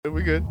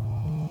We good.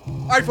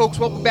 All right, folks,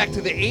 welcome back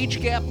to the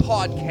Age Gap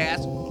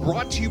Podcast,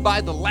 brought to you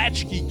by the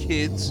Latchkey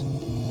Kids.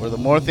 Where the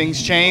more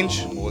things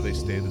change, The more they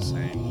stay the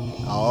same.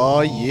 oh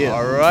yeah.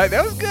 All right,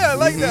 that was good. I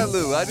like that,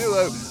 Lou. I do.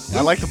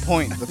 I like the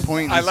point. The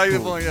point. I is like the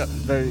cool. point, yeah.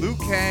 Very- Lou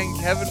Kang,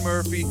 Kevin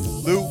Murphy.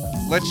 Lou,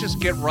 let's just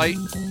get right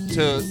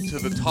to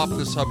the top of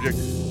the subject.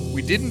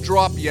 We didn't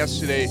drop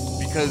yesterday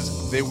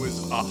because there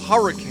was a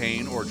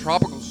hurricane or a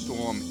tropical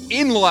storm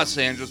in Los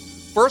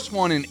Angeles. First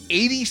one in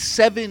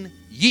 87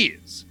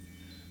 years.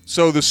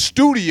 So the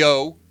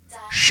studio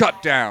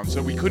shut down,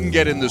 so we couldn't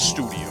get in the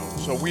studio.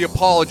 So we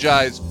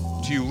apologize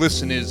to you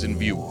listeners and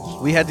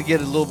viewers. We had to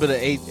get a little bit of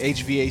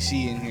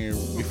HVAC in here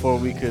before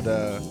we could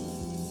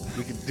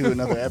do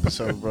another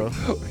episode, bro.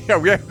 Yeah,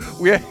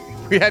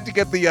 we had to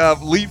get the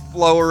leaf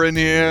blower in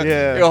here.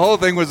 Yeah. The whole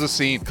thing was a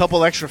scene.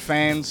 Couple extra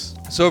fans.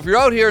 So if you're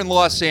out here in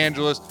Los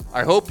Angeles,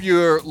 I hope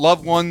your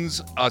loved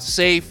ones are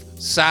safe,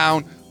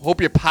 sound.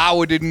 Hope your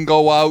power didn't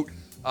go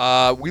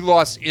out. We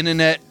lost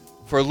internet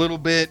for a little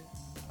bit,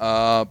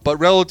 but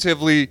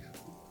relatively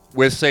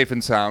we're safe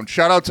and sound.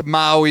 Shout out to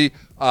Maui.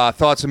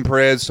 Thoughts and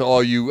prayers to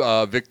all you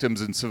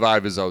victims and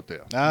survivors out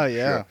there. Oh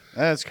yeah, Sure.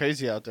 that's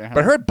crazy out there. Huh? But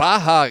I heard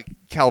Baja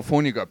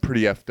California got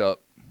pretty effed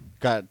up.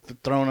 Got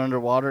thrown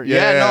underwater.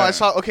 Yeah. No, I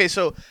saw. Okay,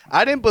 so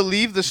I didn't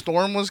believe the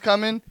storm was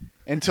coming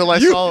until I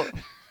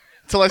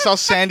saw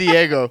San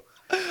Diego.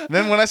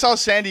 Then when I saw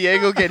San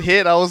Diego get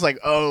hit, I was like,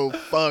 "Oh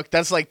fuck,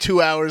 that's like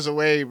 2 hours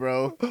away,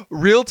 bro."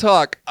 Real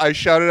talk. I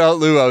shouted out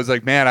Lou. I was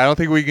like, man, I don't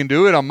think we can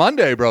do it on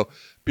Monday, bro,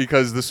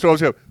 because the storm's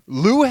coming.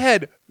 Lou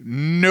had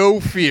no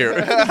fear.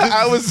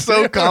 I was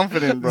so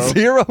confident, bro.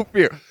 Zero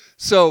fear.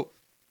 So,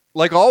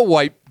 like all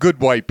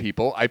good white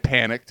people, I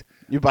panicked.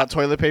 You bought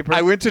toilet paper?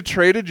 I went to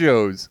Trader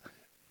Joe's.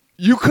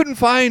 You couldn't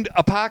find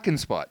a parking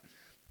spot.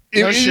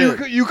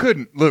 You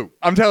couldn't, Lou.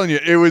 I'm telling you,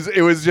 it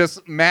was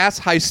just mass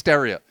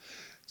hysteria.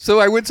 So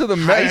I went to the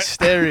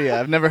Hysteria.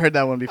 I've never heard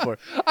that one before.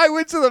 I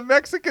went to the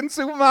Mexican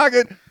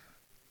supermarket.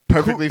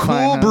 Perfectly cool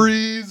fine. Huh?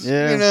 breeze.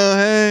 Yeah. You know,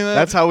 hey, man.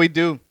 That's how we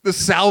do. The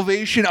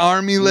Salvation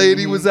Army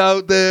lady was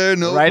out there.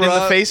 No Right in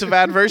problem. the face of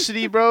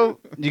adversity, bro.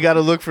 You got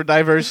to look for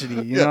diversity.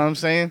 You know what I'm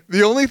saying?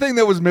 The only thing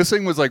that was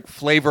missing was like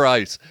flavor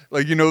ice.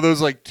 Like, you know,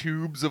 those like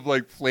tubes of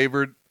like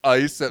flavored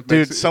ice that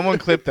Dude, makes someone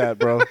clip that,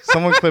 bro.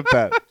 Someone clip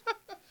that.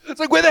 It's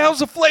like, where the hell's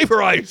the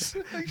flavor ice?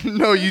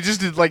 No, you just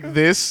did like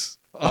this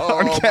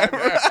on my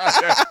camera.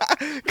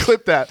 God.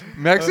 Clip that.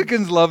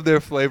 Mexicans love their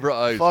flavor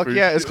ice. Fuck for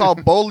yeah, it's sure.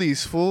 called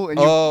Boli's, fool. And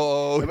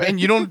you, and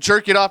you don't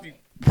jerk it off. You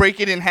break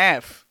it in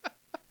half.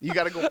 You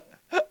got to go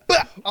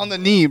on the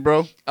knee,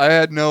 bro. I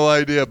had no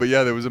idea, but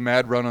yeah, there was a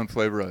mad run on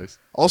flavor ice.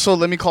 Also,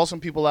 let me call some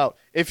people out.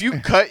 If you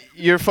cut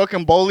your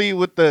fucking Boli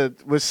with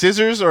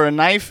scissors or a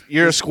knife,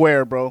 you're a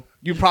square, bro.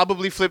 You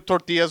probably flip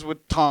tortillas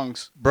with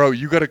tongs. Bro,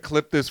 you got to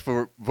clip this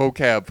for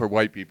vocab for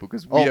white people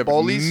because we have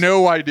Boli's?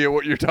 no idea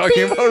what you're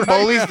talking about.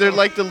 Boli's, right they're now.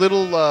 like the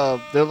little,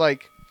 they're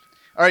like,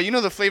 all right, you know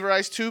the flavor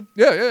ice tube?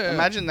 Yeah.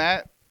 Imagine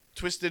that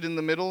twisted in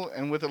the middle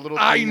and with a little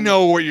I thing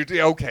know what you're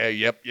doing. Okay,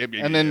 yep.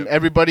 And then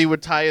everybody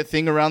would tie a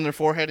thing around their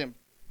forehead and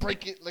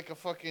break it like a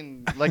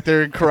fucking, like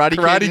they're karate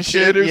kid and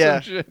shit. or Yeah.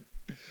 some shit.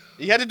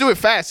 You had to do it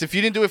fast. If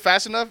you didn't do it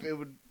fast enough, it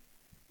would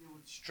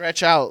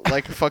stretch out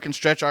like a fucking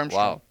Stretch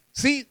Armstrong. Wow.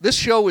 See, this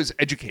show is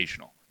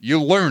educational.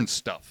 You learn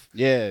stuff.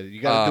 Yeah,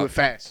 you got to do it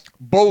fast.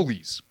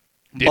 Boli's.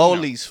 Didn't know.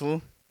 Boli's,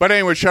 fool. But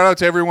anyway, shout out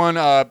to everyone.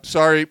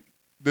 Sorry,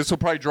 this will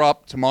probably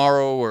drop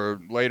tomorrow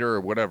or later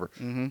or whatever.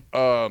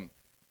 Mm-hmm.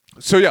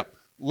 So yeah,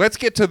 let's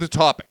get to the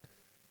topic.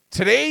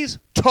 Today's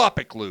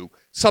topic, Lou,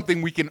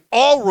 something we can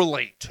all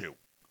relate to.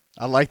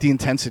 I like the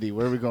intensity.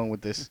 Where are we going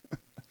with this?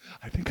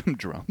 I think I'm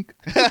drunk.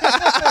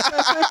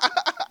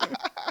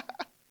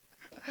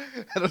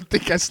 I don't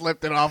think I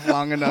slept it off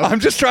long enough. I'm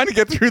just trying to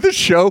get through the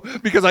show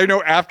because I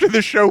know after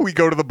the show we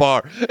go to the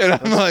bar, and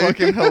I'm like,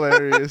 fucking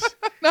hilarious.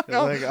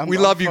 no, Like, we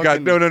I'm love you guys.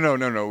 fucking-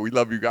 No, we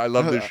love you guys. I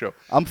love this show.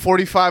 I'm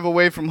 45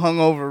 away from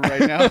hungover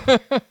right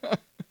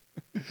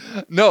now.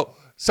 No,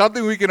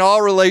 something we can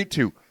all relate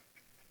to.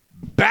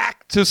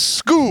 Back to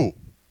school.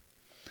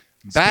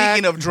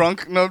 Speaking of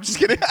drunk, no, I'm just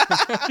kidding.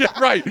 Yeah,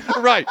 right.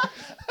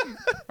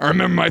 I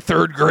remember my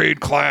third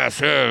grade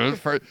class. Yeah,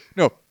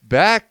 no,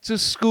 back to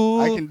school.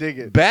 I can dig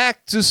it.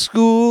 Back to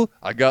school.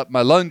 I got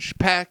my lunch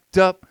packed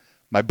up,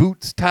 my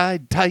boots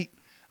tied tight.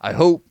 I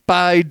hope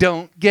I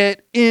don't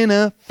get in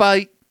a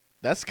fight.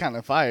 That's kind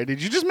of fire.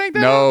 Did you just make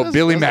that? No, up?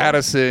 Billy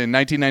That's- Madison,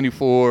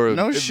 1994.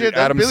 No shit, that's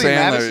Adam Billy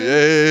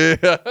Sandler.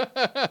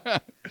 Yeah.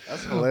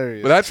 That's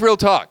hilarious. But that's real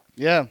talk.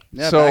 Yeah,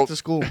 So- back to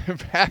school.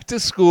 Back to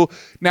school.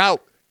 Now,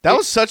 That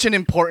was such an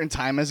important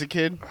time as a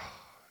kid.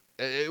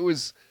 it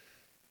was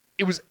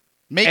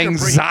Make or break.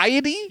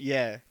 anxiety,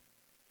 Yeah.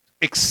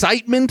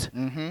 excitement,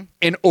 Mm-hmm.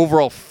 and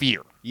overall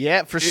fear.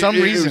 Yeah, for some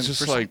It reason. was just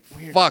for some like,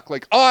 weird- fuck.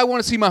 Like, oh, I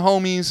want to see my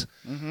homies,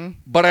 Mhm.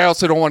 but I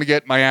also don't want to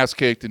get my ass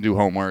kicked and do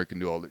homework and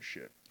do all this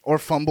shit. Or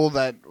fumble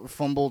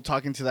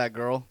talking to that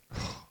girl.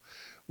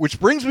 Which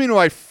brings me to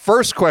my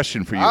first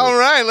question for you. All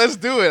right, let's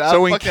do it.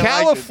 So I in fucking like it, dude.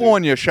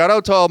 California, shout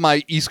out to all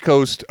my East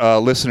Coast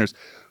listeners,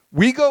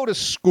 we go to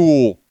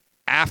school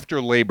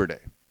after Labor Day.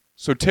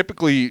 So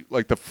typically,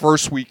 like the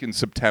first week in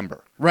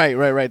September.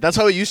 Right. That's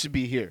how it used to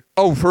be here.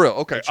 Oh, for real?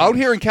 Okay. Out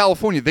here in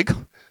California,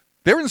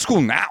 they're in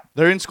school now.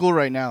 They're in school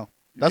right now.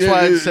 That's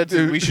why I said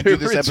we should do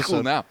this they're in episode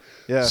school now.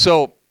 Yeah.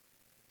 So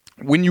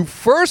when you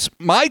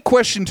my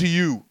question to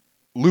you,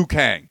 Luke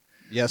Hang,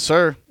 Yes,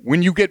 sir.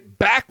 when you get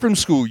back from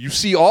school, you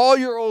see all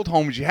your old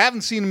homies. You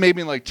haven't seen them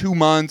maybe in like 2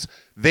 months.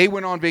 They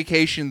went on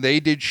vacation.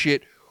 They did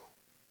shit.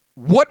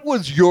 What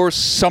was your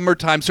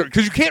summertime story?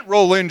 Because you can't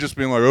roll in just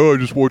being like, oh, I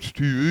just watched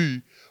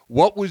TV.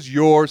 What was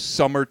your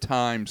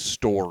summertime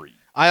story?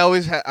 I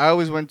always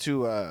went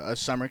to a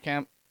summer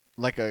camp,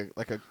 like a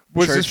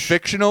Was church. this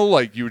fictional?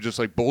 Like you were just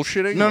like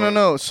bullshitting?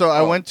 No. So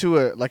I went to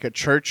a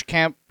church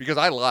camp. Because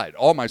I lied.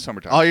 All my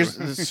summertime All your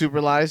stories.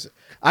 super lies.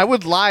 I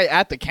would lie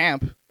at the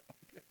camp.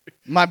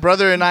 My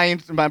brother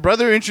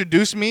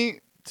introduced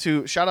me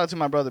to. Shout out to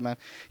my brother, man.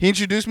 He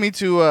introduced me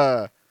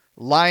to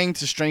lying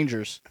to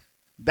strangers.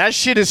 That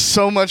shit is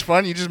so much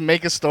fun. You just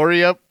make a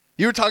story up.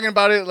 You were talking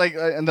about it like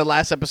in the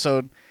last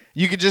episode.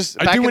 You could just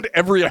I do it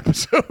every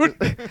episode.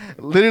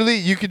 literally,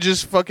 you could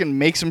just fucking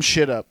make some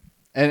shit up,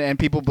 and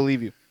people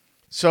believe you.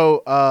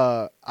 So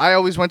I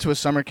always went to a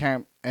summer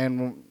camp,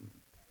 and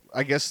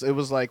I guess it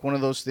was like one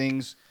of those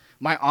things.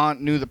 My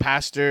aunt knew the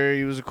pastor;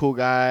 he was a cool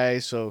guy,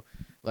 so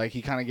like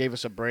he kind of gave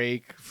us a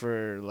break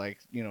for like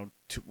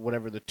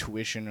whatever the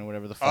tuition or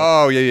whatever the fuck.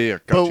 Oh yeah.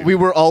 Got But you. we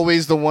were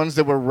always the ones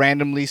that were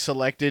randomly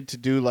selected to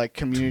do like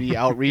community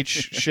outreach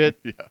shit.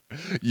 Yeah.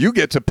 You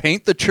get to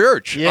paint the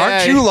church. Yeah.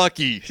 Aren't you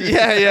lucky?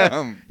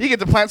 Yeah. You get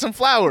to plant some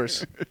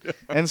flowers.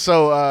 And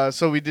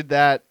so we did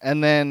that.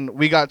 And then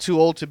we got too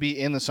old to be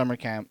in the summer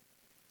camp.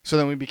 So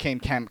then we became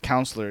camp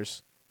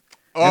counselors.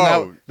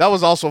 Oh, And that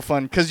was also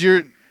fun because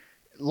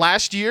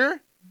last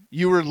year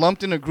you were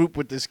lumped in a group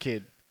with this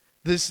kid.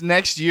 This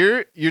next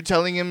year you're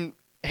telling him,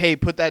 hey,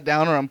 put that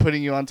down or I'm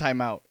putting you on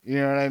timeout. You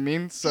know what I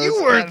mean? So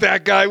you weren't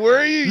that guy,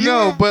 were you? You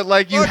No, were but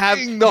like you have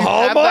fucking the you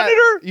hall have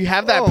monitor. You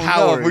have that Oh,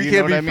 power. No, we you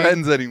can't know be what I mean?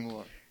 friends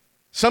anymore.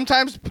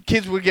 Sometimes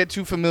kids would get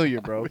too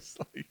familiar, bro. It's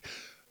like,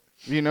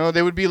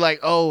 They would be like,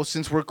 "Oh,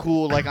 since we're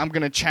cool, like I'm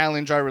gonna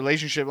challenge our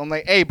relationship." I'm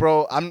like, "Hey,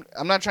 bro, I'm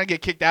not trying to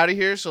get kicked out of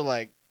here, so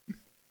like,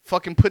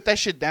 fucking put that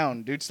shit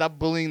down, dude. Stop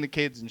bullying the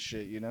kids and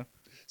shit, you know."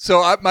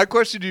 So my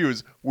question to you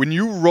is, when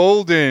you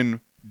rolled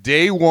in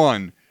day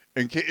one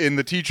and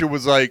the teacher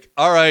was like,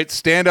 all right,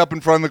 stand up in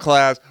front of the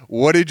class.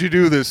 What did you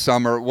do this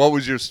summer? What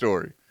was your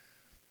story?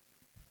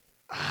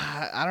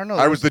 I don't know.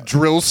 I was the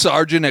drill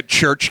sergeant at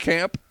church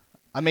camp.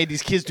 I made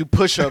these kids do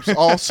push-ups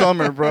all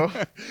summer, bro.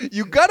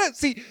 You gotta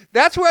see.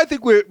 That's where I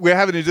think we're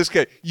having a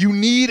disconnect. You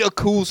need a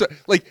cool,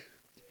 like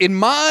in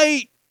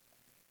my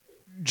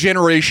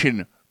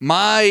generation,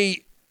 my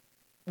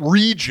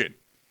region,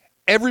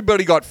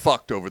 everybody got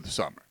fucked over the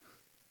summer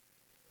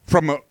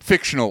from a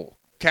fictional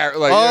character.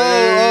 Like,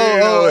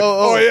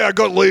 yeah, I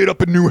got laid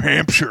up in New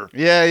Hampshire.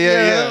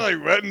 Yeah.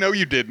 Like, what? No,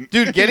 you didn't,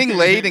 Dude, getting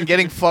laid and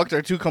getting fucked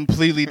are two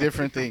completely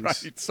different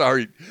things. Right?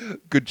 Sorry,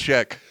 good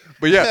check.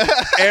 But yeah,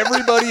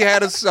 everybody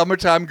had a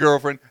summertime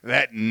girlfriend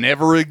that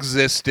never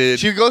existed.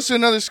 She goes to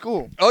another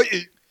school.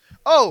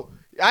 Oh,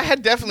 I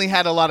had definitely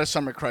had a lot of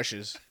summer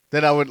crushes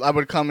that I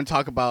would come and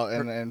talk about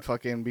and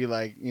fucking be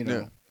like,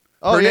 Yeah.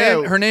 Oh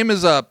Her name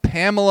is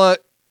Pamela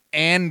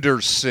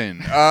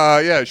Anderson.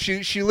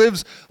 She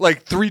lives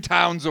like 3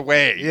 towns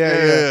away.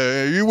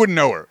 Yeah. You wouldn't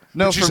know her.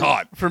 No, but she's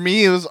hot. For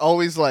me, it was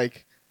always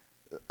like,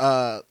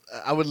 I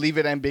would leave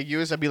it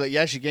ambiguous. I'd be like,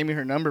 yeah, she gave me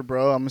her number,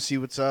 bro. I'm gonna see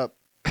what's up.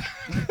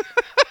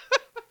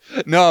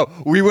 No,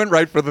 we went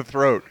right for the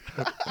throat.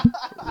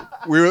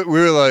 we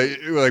were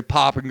like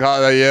popping,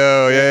 like,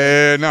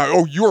 yeah. No,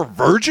 oh, you're a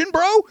virgin,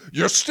 bro.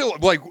 You're still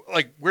like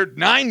we're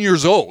 9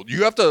 years old.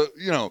 You have to,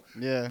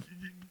 Yeah.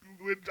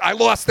 I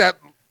lost that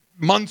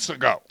months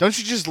ago. Don't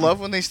you just love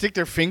when they stick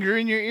their finger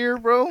in your ear,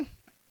 bro?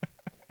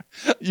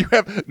 You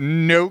have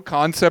no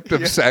concept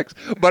of sex,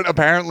 but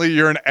apparently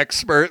you're an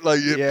expert.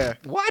 Like, Yeah.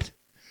 What?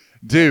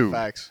 Dude,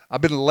 Facts.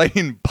 I've been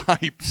laying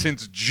pipe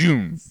since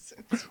June.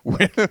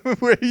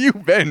 Where you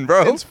been,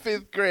 bro? Since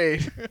 5th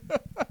grade.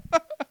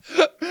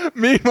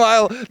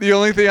 Meanwhile, the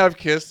only thing I've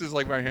kissed is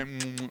like my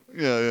hand.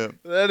 Yeah.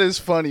 That is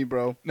funny,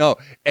 bro. No,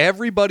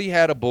 everybody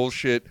had a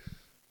bullshit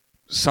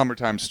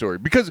summertime story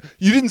because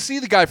you didn't see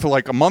the guy for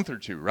like a month or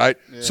two, right?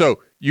 Yeah. So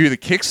you either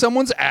kicked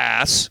someone's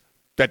ass,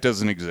 that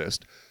doesn't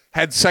exist,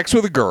 had sex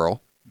with a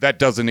girl, that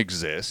doesn't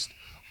exist,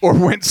 or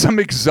went some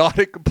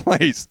exotic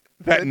place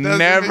that doesn't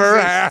never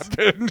exist.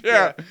 happened.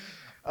 Yeah.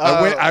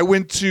 I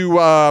went to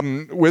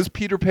where's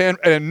Peter Pan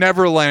and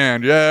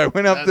Neverland. Yeah, I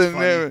went up That's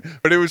there,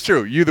 but it was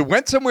true. You either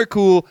went somewhere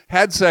cool,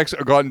 had sex,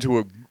 or got into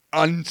a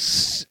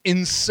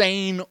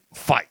insane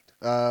fight.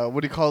 What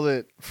do you call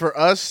it? For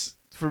us,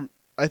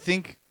 I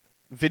think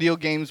video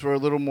games were a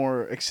little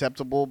more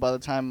acceptable by the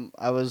time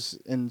I was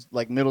in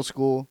like middle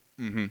school,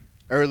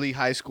 early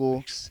high school.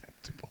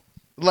 Acceptable.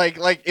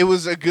 Like it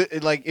was a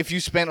good, like if you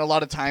spent a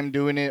lot of time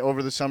doing it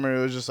over the summer, it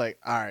was just like,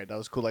 all right, that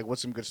was cool. Like,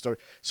 what's some good story?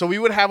 So we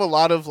would have a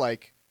lot of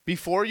like,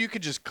 before you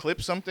could just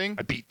clip something,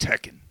 I beat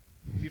Tekken.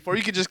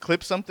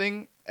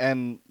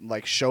 and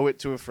like show it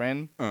to a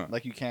friend,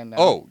 like you can now.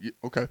 Oh,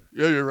 okay.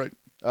 Yeah, you're right.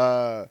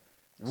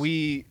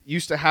 we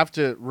used to have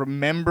to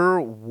remember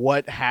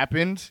what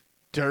happened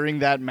during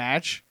that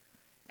match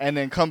and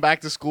then come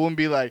back to school and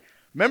be like,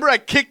 remember I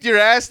kicked your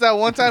ass that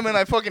one time and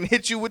I fucking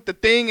hit you with the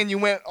thing and you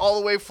went all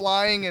the way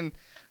flying and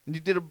you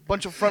did a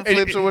bunch of front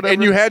flips or whatever.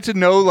 And you had to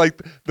know like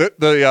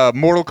the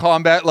Mortal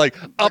Kombat, like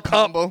up,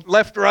 combo.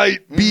 left,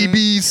 right,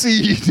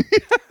 BBC.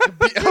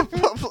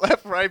 Up,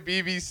 left, right,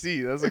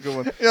 BBC. That's a good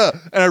one. Yeah,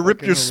 and I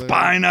ripped Fucking your hilarious.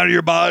 spine out of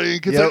your body.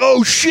 And kids Yep. like,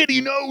 oh shit,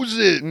 he knows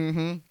it.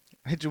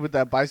 Mm-hmm. Hit you with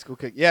that bicycle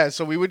kick. Yeah,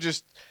 so we would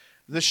just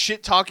the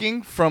shit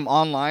talking from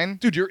online.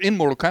 Dude, you're in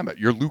Mortal Kombat.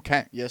 You're Liu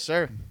Kang. Yes,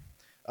 sir.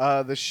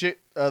 The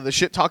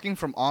shit talking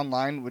from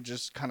online would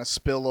just kind of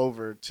spill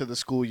over to the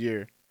school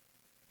year.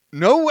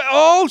 No way.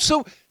 Oh,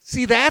 so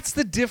see, that's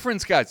the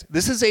difference, guys.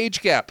 This is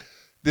age gap.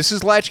 This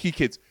is latchkey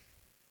kids.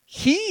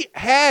 He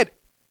had I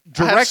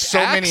direct had so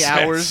many access.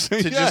 hours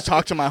to Yeah. just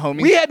talk to my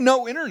homie. We had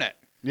no internet.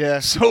 Yeah.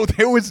 So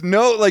there was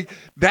no, like,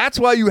 that's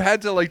why you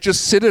had to, like,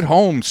 just sit at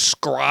home,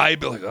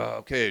 scribe, like, oh,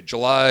 okay,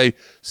 July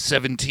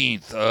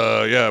 17th.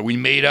 Yeah, we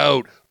made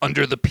out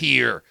under the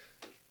pier.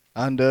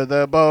 Under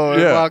the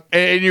boardwalk.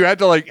 And you had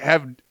to, like,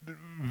 have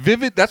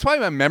vivid, that's why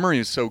my memory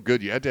is so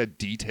good. You had to have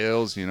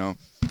details, you know.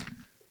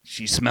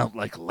 She smelled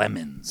like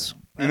lemons.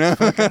 You know?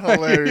 Fucking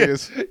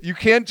hilarious. You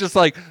can't just,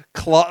 like,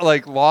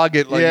 log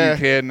it like Yeah. you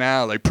can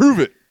now. Like, prove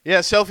it. Yeah,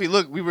 selfie.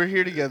 Look, we were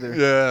here together.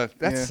 Yeah,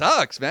 that Yeah.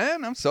 sucks,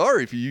 man. I'm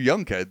sorry for you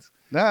young kids.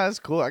 Nah, that's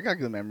cool. I got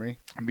good memory.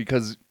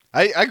 Because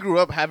I grew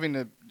up having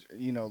to,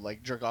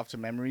 like jerk off to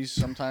memories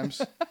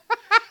sometimes.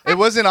 It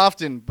wasn't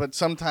often, but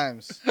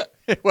sometimes.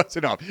 it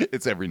wasn't off.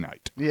 It's every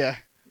night. Yeah.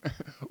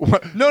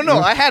 What- No,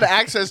 I had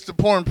access to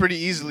porn pretty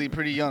easily,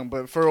 pretty young,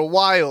 but for a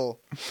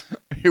while,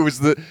 It was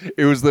the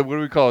what do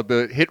we call it?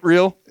 The hit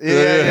reel?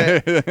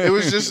 yeah. It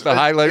was just the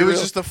highlight It was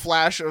reel? just a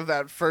flash of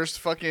that first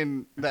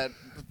fucking that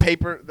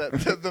paper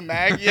the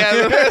mag.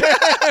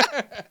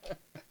 Yeah.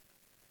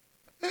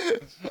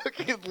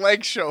 Fucking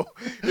leg show.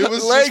 It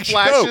was Leg just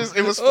flashes. show.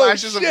 It was Oh,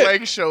 flashes of shit.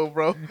 leg show,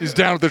 bro. He's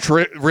down at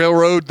the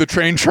railroad, the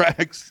train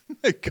tracks,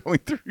 going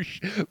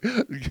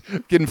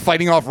through,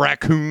 fighting off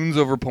raccoons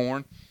over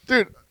porn.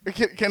 Dude,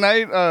 can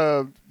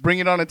I bring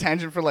it on a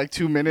tangent for like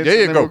 2 minutes? Yeah,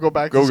 and then go. we'll go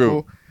back Go, to go.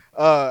 school.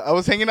 I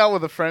was hanging out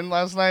with a friend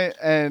last night,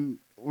 and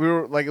we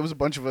were like, it was a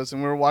bunch of us,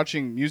 and we were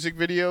watching music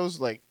videos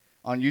like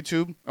on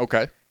YouTube,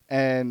 Okay.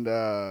 and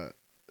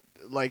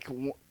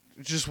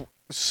just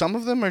some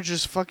of them are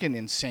just fucking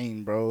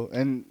insane, bro.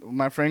 And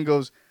my friend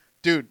goes,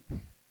 dude,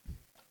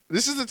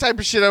 this is the type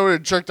of shit I would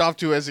have jerked off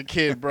to as a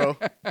kid, bro.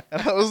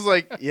 And I was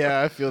like,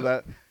 yeah, I feel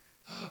that.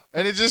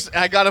 And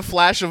I got a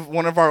flash of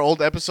one of our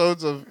old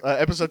episodes of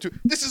episode 2.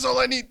 This is all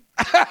I need.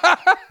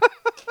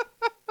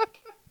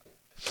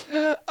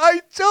 I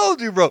told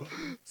you, bro.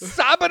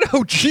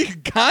 Sabado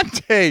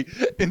Gigante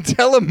in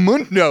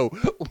Telemundo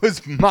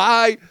was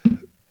my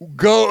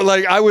go.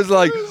 Like, I was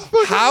like,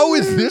 how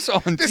is this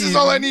on This TV? is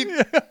all I need.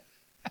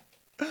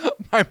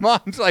 My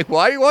mom's like,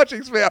 why are you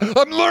watching Space?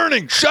 I'm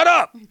learning. Shut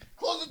up.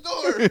 Close the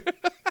door.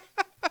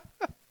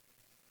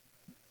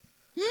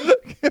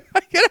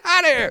 Get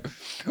out of here.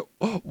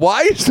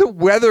 Why is the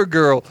weather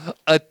girl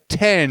a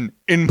 10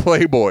 in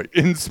Playboy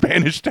in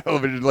Spanish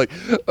television? Like,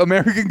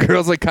 American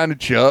Girl's like kind of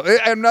chill.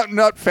 I'm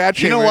not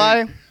fat You know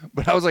shaming, why?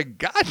 But I was like,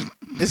 God,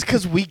 It's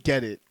because we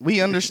get it.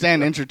 We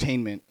understand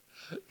entertainment.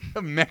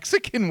 the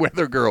Mexican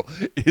weather girl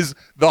is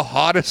the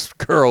hottest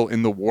girl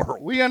in the world.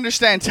 We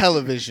understand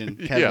television,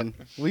 Kevin.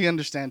 We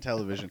understand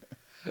television.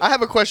 I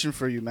have a question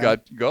for you, man.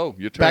 Go.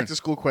 Your turn. Back to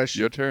school question.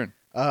 Your turn.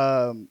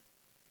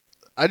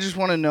 I just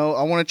want to know.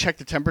 I want to check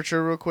the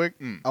temperature real quick.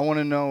 Mm. I want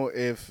to know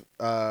if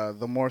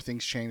the more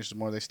things change, the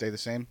more they stay the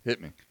same. Hit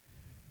me.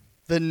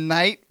 The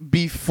night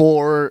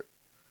before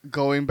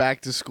going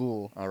back to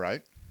school, All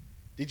right.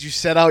 did you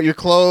set out your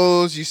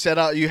clothes? You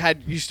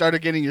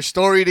started getting your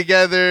story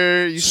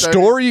together.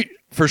 Story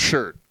for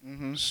sure.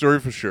 Mhm. Story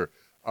for sure.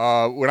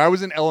 When I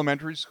was in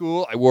elementary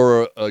school, I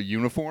wore a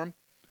uniform.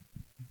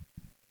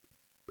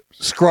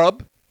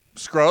 Scrub,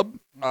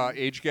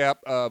 age gap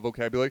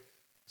vocabulary.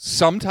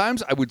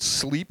 Sometimes I would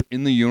sleep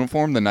in the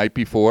uniform the night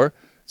before,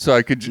 so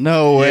I could.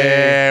 No way.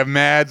 Yeah,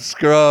 mad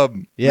scrub.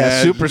 Yeah,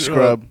 Mad super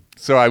scrub.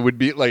 So I would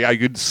be like, I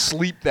could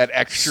sleep that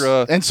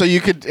extra. And so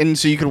you could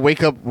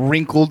wake up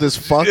wrinkled as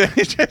fuck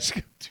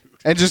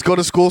and just go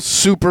to school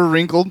super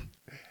wrinkled.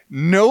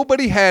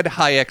 Nobody had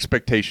high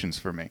expectations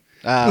for me.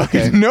 Ah,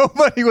 okay.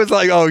 Nobody was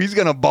like, "Oh, he's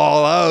gonna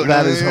ball out."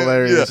 That is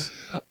hilarious.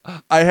 Yeah.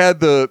 I had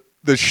the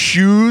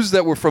shoes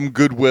that were from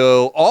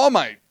Goodwill. All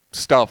my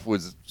stuff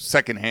was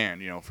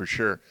secondhand, for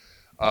sure.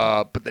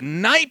 But the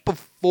night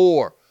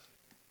before,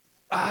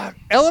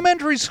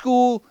 elementary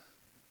school,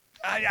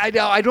 I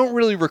don't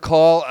really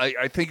recall.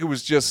 I think it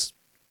was just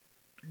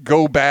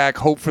go back,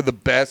 hope for the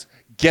best,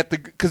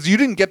 because you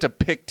didn't get to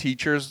pick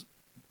teachers,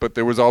 but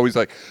there was always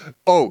like,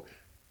 oh.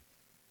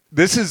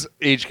 This is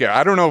age gap.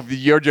 I don't know if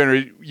your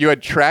generation, you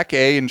had track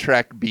A and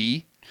track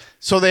B.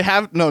 So they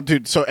have no,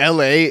 dude. So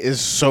LA is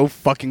so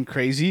fucking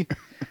crazy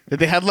that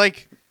they had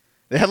like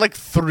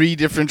 3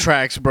 different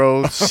tracks,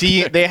 bro.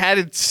 They had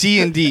it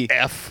C and D.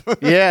 F.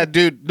 Yeah,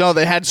 dude. No,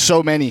 they had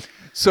so many.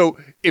 So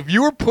if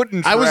you were put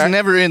in track, I was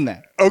never in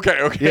that. Okay.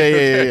 Yeah,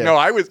 Okay. yeah. No,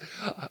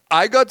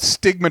 I got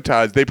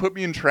stigmatized. They put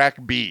me in track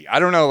B. I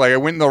don't know, like I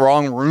went in the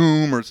wrong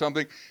room or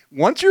something.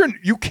 Once you're in,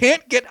 you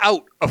can't get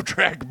out of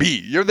track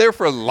B. You're there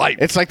for life.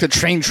 It's like the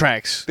train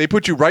tracks. They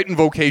put you right in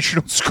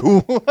vocational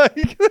school.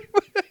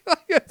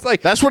 It's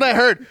like That's what I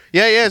heard.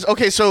 Yeah, yes.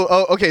 Okay,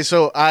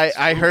 so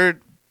I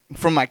heard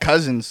from my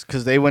cousins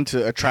because they went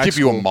to a track give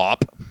school. you a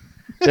mop.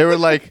 They were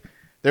like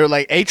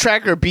A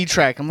track or B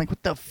track. I'm like,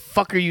 what the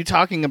fuck are you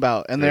talking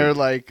about? And they're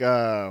like,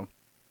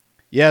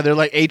 yeah, they're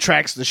like A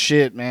track's the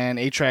shit, man.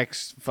 A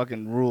track's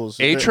fucking rules.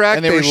 A-track,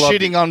 and they were they loved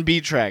shitting on B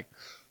track.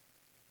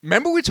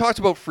 Remember we talked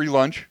about free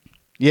lunch?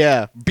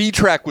 Yeah, B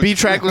track was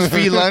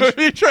free lunch.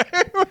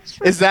 B-track was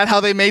free. Is that how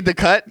they made the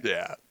cut?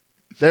 Yeah.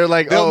 They're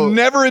like, They'll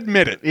never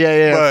admit it.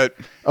 Yeah. But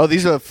Oh,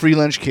 these are free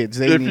lunch kids.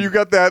 if you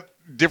got that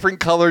different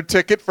colored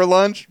ticket for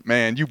lunch,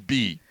 man, you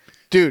B.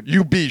 dude,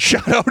 You B.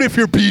 Shout out if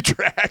you're B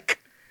track.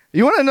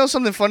 you want to know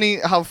something funny?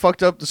 How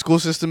fucked up the school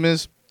system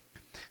is.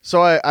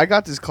 So I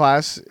got this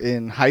class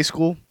in high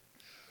school.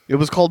 It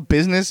was called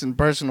Business and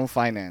Personal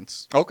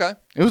Finance. Okay.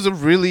 It was a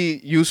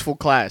really useful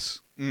class,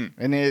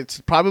 and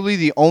it's probably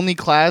the only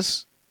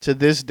class to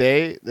this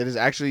day that has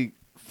actually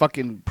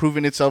fucking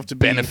proven itself to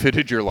be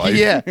Benefited your life.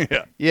 Yeah,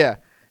 Yeah. yeah.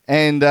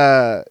 And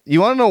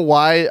you want to know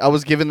why I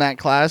was given that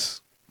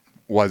class?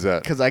 Why's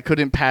that? Because I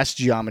couldn't pass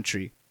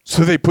geometry.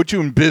 So they put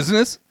you in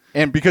business?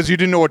 And Because you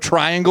didn't know a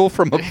triangle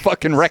from a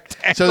fucking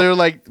rectangle? so they're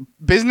like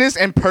business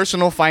and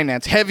personal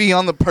finance, heavy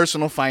on the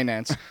personal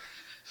finance.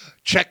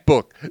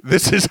 Checkbook.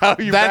 This is how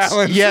you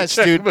balance. Yes,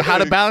 the dude. checkbook. How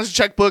to balance a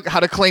checkbook, how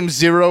to claim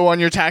 0 on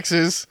your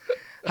taxes,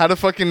 how to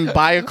fucking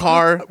buy a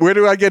car, Where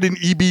do I get an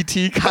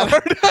EBT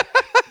card?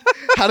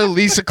 how to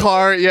lease a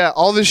car. Yeah,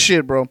 all this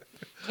shit, bro.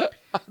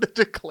 How to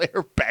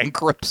declare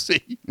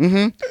bankruptcy.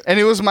 And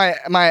it was my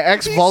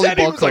ex He said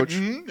he volleyball was like,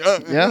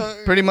 coach. Yeah,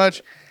 pretty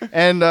much.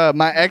 And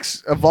my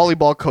ex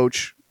volleyball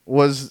coach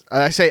was,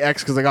 I say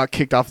ex because I got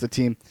kicked off the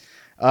team.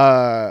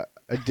 I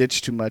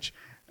ditched too much.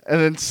 And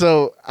then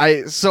so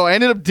I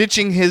ended up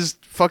ditching his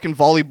fucking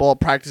volleyball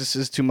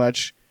practices too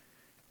much.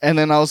 And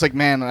then I was like,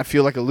 man, I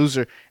feel like a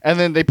loser. And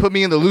then they put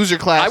me in the loser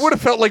class. I would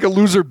have felt like a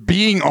loser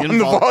being on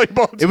the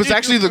volleyball team. It was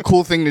actually the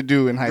cool thing to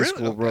do in high Really?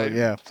 school, bro. Okay.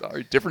 Yeah.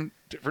 Sorry, different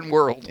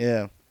world.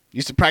 Yeah.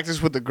 Used to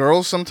practice with the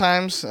girls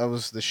sometimes. That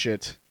was the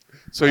shit.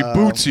 So he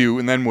boots you,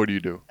 and then what do you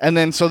do? And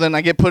then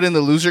I get put in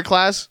the loser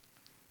class,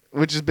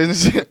 which is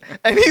business.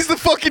 And he's the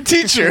fucking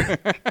teacher.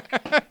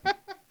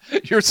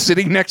 You're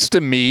sitting next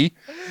to me.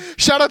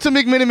 Shout out to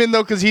McMiniman,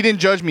 though, because he didn't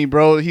judge me,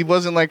 bro. He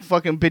wasn't like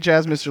fucking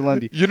bitch-ass Mr.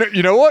 Lundy.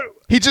 You know what?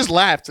 He just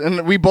laughed,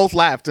 and we both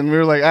laughed, and we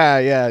were like,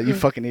 yeah, you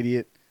fucking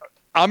idiot.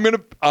 I'm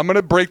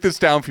gonna break this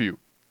down for you.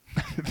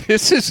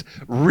 This is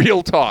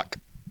real talk.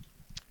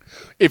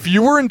 If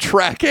you were in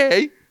track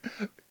A,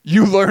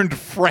 you learned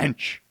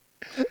French.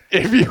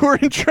 If you were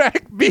in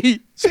track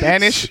B,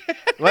 Spanish?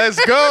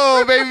 Let's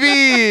go,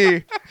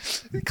 baby.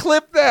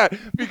 clip that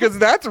because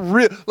that's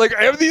real. Like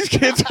these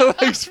kids are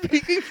like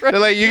speaking French.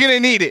 They're like, you're going to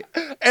need it.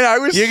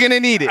 And You're going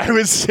to need it. I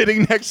was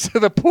sitting next to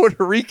the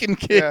Puerto Rican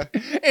kid,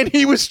 and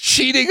he was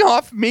cheating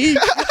off me.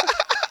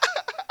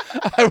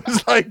 I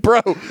was like,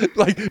 bro,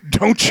 like,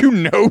 don't you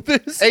know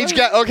this? Age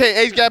Gap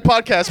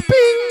podcast.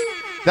 Bing.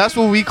 That's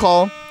what we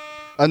call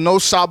a no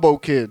sabo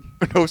kid.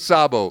 No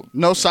sabo.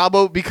 No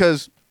sabo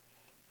because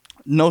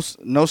no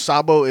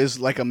sabo is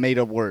like a made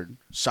up word.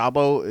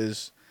 Sabo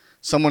is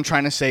someone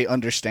trying to say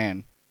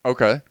understand.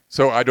 Okay,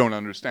 so I don't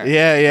understand.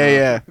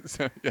 Yeah.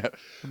 So, yeah.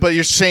 But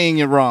you're saying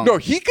it wrong. No,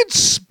 he could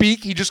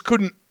speak. He just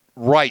couldn't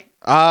write.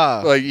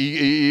 Like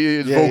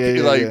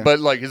Yeah. But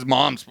like his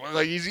mom's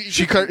like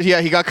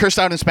he got cursed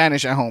out in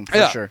Spanish at home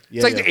for sure.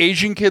 It's like the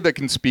Asian kid that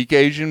can speak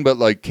Asian but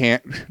like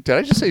can't. Did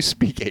I just say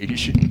speak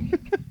Asian?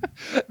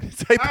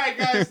 It's like, all right,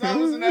 guys, that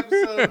was an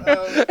episode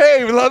of...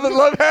 Hey, we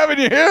love having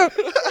you here.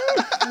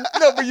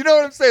 No, but you know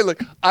what I'm saying?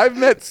 Like I've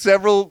met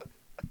several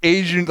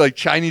Asian, like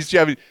Chinese,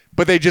 Japanese,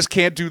 but they just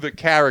can't do the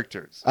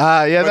characters.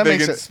 Yeah, But that they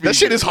makes can sense. speak That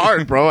shit it. is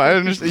hard, bro. I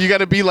understand. You got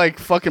to be like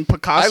fucking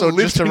Picasso lived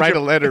just to in write a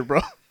Japan. letter,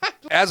 bro.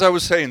 As I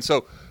was saying,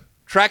 so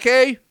track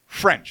A,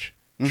 French.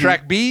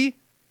 Track B,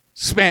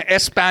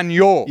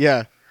 Espanol.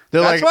 Yeah,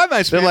 they're That's why my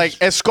like Spanish-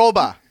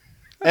 escoba,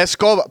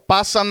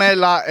 pásame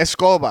la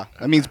escoba.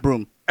 That means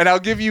broom. And I'll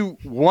give you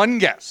one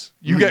guess.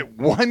 You get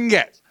one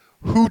guess.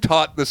 Who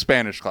taught the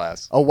Spanish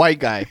class? A white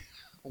guy,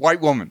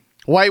 White woman.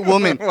 white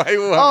woman. White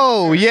woman.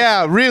 Oh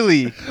yeah,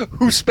 really?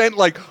 Who spent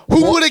like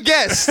Who would have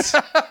guessed?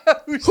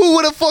 Who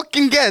would have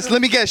fucking guessed?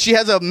 Let me guess. She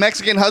has a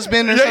Mexican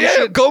husband or some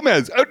shit.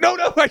 Gomez. No,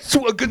 I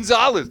swear,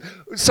 Gonzalez.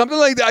 Something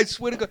like that. I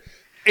swear to God.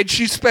 And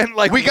she spent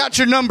like We got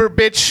your number,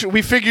 bitch.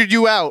 We figured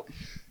you out.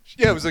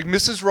 Yeah, it was like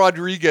Mrs.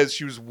 Rodriguez.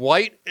 She was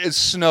white as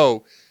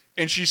snow,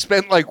 and she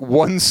spent like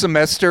one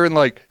semester in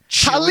like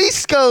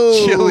Jalisco.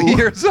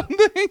 Chile or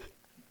something.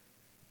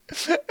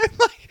 And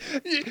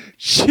like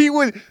she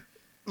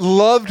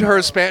loved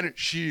her Spanish.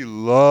 She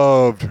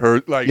loved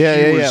her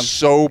she was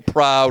so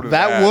proud of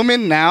that. That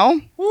woman now.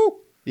 Woo.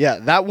 Yeah,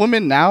 that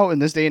woman now in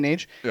this day and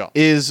age Yeah.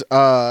 is There's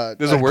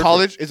a word for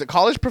college is a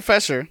college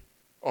professor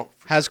Oh,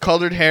 has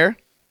colored hair,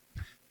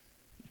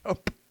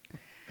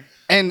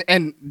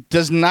 and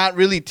does not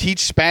really teach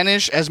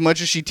Spanish as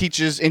much as she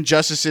teaches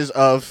injustices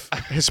of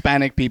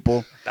Hispanic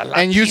people,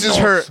 and uses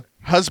her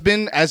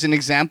husband as an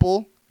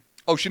example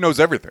oh, she knows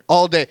everything.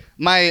 all day.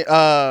 My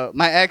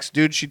ex,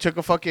 dude, she took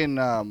a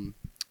fucking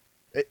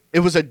it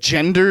was a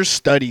gender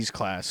studies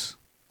class,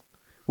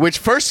 which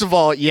first of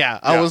all, yeah,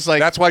 I was like,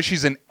 that's why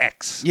she's an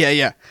ex.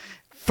 yeah.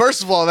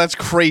 First of all, that's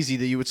crazy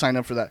that you would sign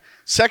up for that.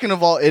 Second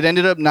of all, it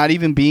ended up not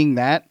even being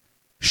that.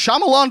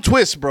 Shyamalan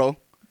twist, bro.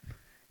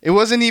 It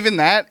wasn't even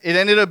that. It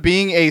ended up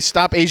being a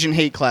Stop Asian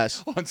Hate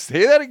class.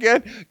 Say that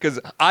again, because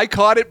I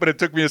caught it, but it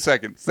took me a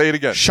second. Say it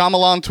again.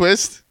 Shyamalan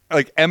twist.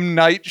 Like M.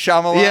 Night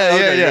Shyamalan? Yeah,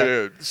 Okay, yeah.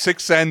 good.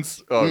 Sixth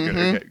Sense. Oh, good.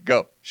 Okay,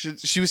 go.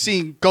 She was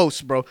seeing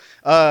ghosts, bro.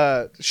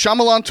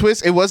 Shyamalan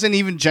twist. It wasn't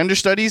even gender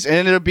studies. It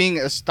ended up being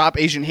a Stop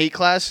Asian Hate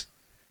class.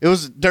 It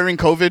was during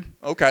COVID.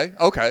 Okay.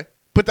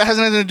 But that has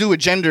nothing to do with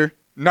gender.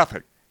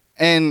 Nothing.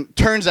 And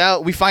turns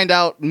out, we find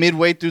out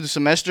midway through the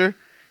semester,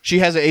 she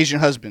has an Asian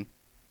husband.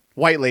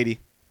 White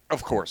lady.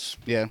 Of course.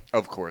 Yeah.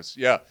 Of course.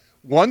 Yeah.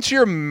 Once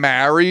you're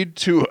married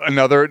to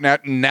another,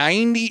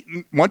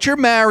 once you're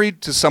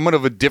married to someone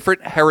of a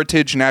different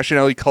heritage,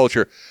 nationality,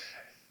 culture,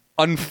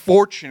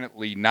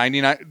 unfortunately,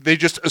 99, they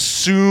just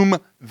assume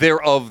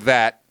they're of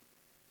that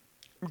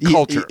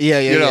culture. Yeah.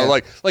 You know,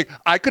 like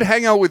I could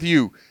hang out with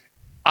you.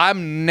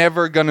 I'm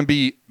never going to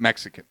be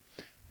Mexican.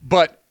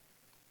 But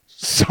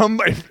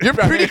somebody. You're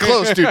pretty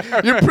close, dude.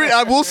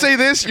 I will say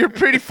this. You're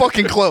pretty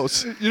fucking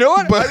close. You know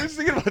what? But I was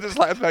thinking about this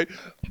last night.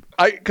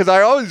 Because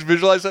I always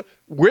visualize that.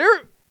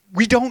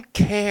 We don't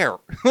care.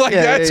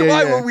 That's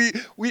why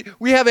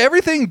we have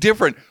everything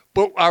different.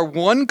 But our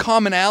one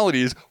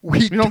commonality is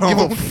we don't give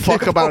a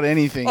fuck about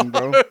anything,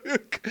 bro.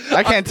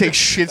 I can't take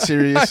shit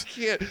serious. I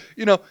can't.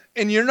 You know,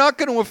 and you're not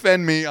going to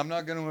offend me. I'm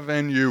not going to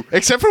offend you.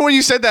 Except for when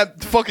you said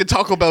that fucking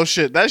Taco Bell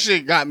shit. That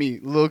shit got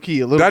me low key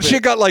a little bit. That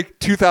shit got like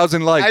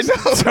 2,000 likes. I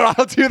know. So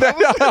I'll do that.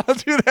 I'll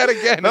do that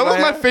again. That was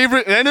my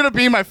favorite. It ended up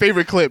being my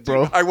favorite clip,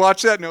 bro. I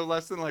watched that no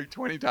less than like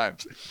 20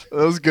 times.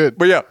 That was good.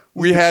 But yeah,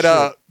 we had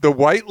the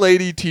white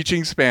lady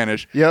teaching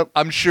Spanish. Yep.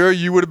 I'm sure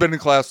you would have been in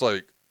class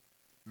like,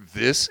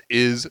 this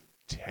is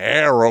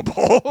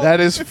terrible.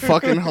 That is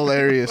fucking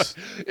hilarious.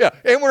 Yeah,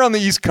 and we're on the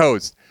East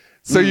Coast.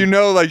 So you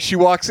know, like, she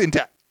walks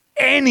into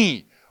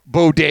any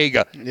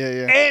bodega.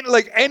 Yeah. And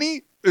like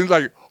it's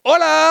like,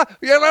 hola.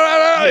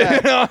 Yeah.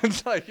 You know,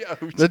 it's like, yo,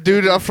 The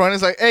dude up front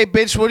is like, hey,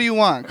 bitch, what do you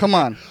want? Come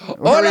on. Hurry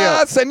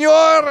hola, up.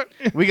 senor.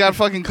 We got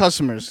fucking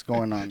customers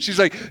going on. She's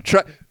like,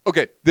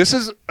 okay, this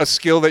is a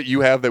skill that you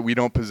have that we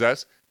don't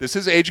possess. This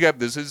is age gap.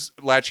 This is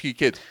latchkey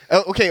kids.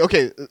 Okay.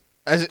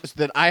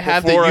 That I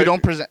have Before that you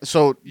don't present.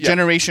 So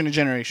generation to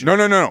generation.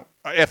 No.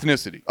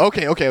 Ethnicity.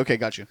 Okay,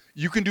 got you.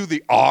 You can do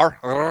the R.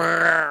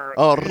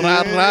 Oh,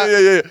 ra, ra.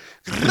 Yeah.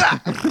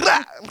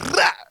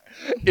 Ra.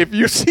 If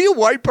you see a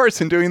white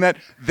person doing that,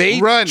 they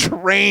Run.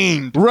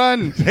 trained.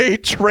 Run. They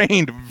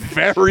trained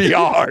very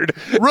hard.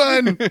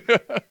 Run.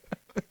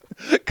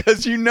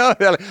 Because you know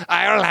that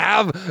I'll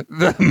have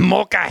the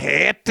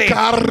molcajete.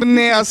 Carne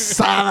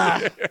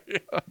asada.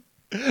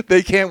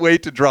 They can't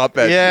wait to drop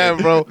that. Yeah,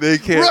 shit. bro. They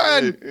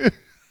can't. Run.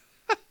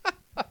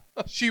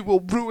 She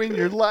will ruin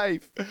your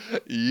life.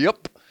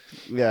 Yep.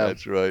 Yeah.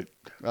 That's right.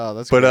 Oh,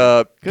 that's But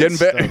good.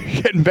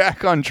 getting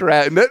back on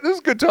track. This is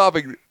a good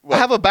topic. I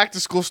have a back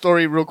to school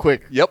story real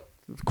quick. Yep.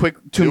 Quick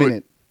 2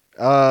 minute.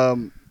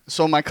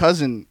 So my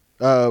cousin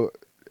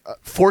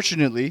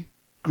fortunately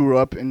grew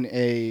up in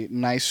a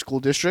nice school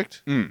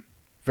district.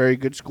 Very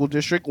good school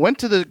district. Went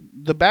to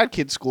the bad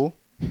kid school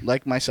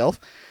like myself.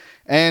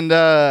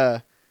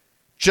 And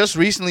just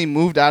recently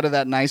moved out of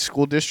that nice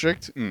school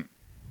district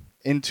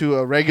into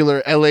a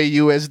regular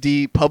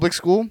LAUSD public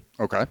school.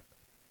 Okay.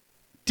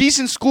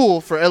 Decent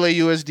school for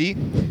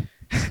LAUSD.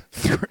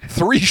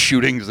 3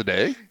 shootings a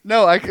day.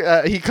 No,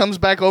 he comes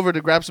back over to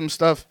grab some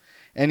stuff,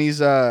 and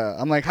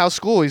I'm like, how's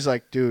school? He's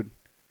like, dude,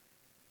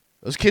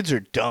 those kids are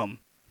dumb.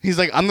 He's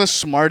like, I'm the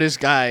smartest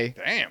guy.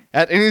 Damn.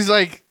 And he's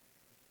like,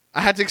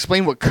 I had to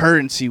explain what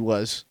currency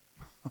was.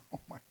 Oh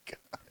my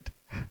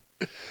god.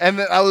 And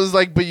then I was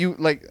like, but you,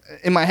 like,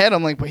 in my head,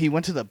 I'm like, but he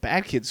went to the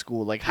bad kid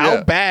school. Like,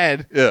 how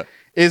bad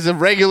is a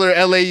regular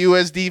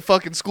LAUSD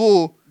fucking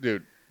school?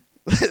 Dude.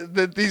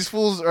 That these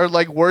fools are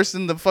like worse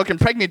than the fucking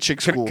pregnant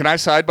chick school. Can I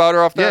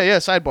sidebar off that? Yeah,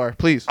 sidebar,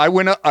 please.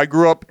 I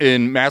grew up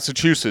in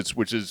Massachusetts,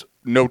 which is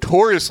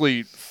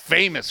notoriously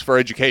famous for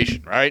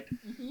education, right?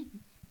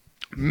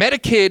 Met a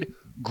kid,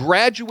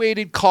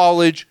 graduated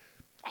college,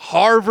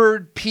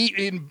 Harvard,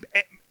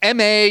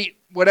 MA,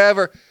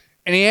 whatever,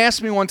 and he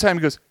asked me one time,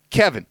 he goes,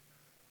 Kevin,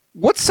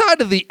 what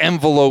side of the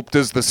envelope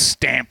does the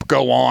stamp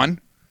go on?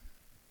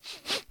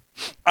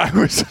 I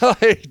was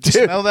like,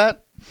 dude. Smell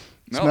that?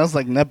 No. Smells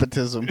like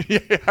nepotism.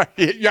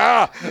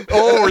 Yeah.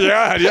 Oh,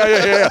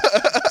 yeah.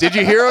 Did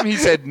you hear him? He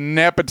said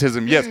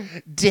nepotism. Yes.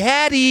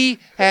 Daddy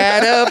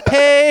had a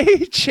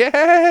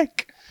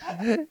paycheck.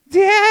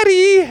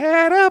 Daddy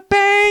had a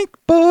bank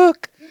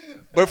book.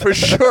 But for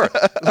sure.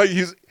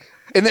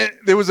 And then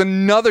there was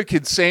another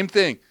kid, same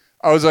thing.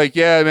 I was like,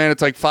 yeah, man,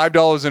 it's like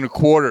 $5 and a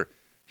quarter.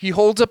 He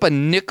holds up a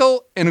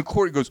nickel and a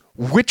quarter. He goes,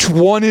 "Which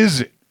one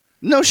is it?"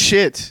 No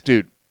shit.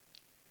 Dude,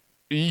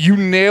 you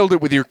nailed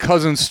it with your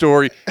cousin's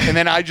story, and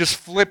then I just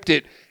flipped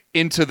it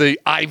into the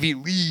Ivy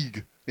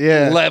League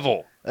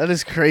level. That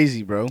is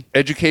crazy, bro.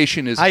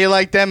 Education is... How you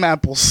like them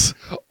apples?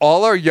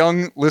 All our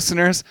young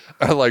listeners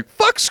are like,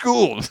 fuck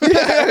school.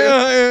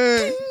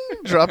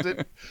 Dropped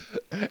it.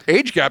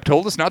 Age gap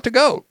told us not to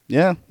go.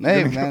 Yeah.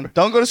 Hey, man.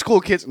 Don't go to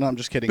school, kids. No, I'm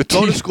just kidding.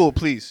 Go to school,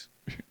 please.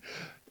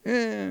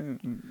 You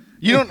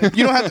don't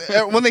have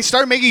to, when they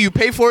start making you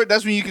pay for it,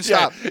 that's when you can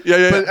stop.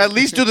 Yeah. But at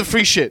least do the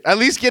free shit. At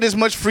least get as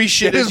much free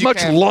shit Get as as you much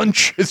can.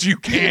 lunch as you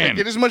can.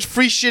 Get as much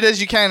free shit as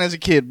you can as a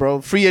kid,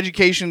 bro. Free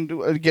education.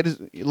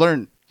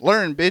 Learn,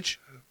 bitch.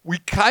 We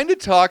kind of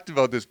talked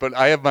about this, but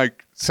I have my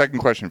second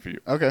question for you.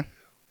 Okay.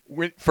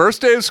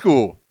 First day of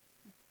school,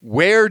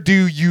 where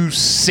do you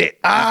sit?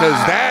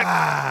 Because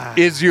that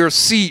is your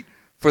seat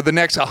for the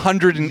next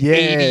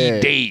 180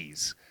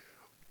 days.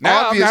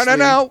 Now,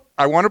 Obviously.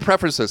 I want to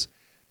preface this.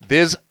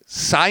 There's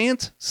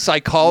science,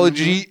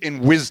 psychology,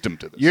 and wisdom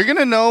to this. You're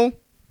gonna know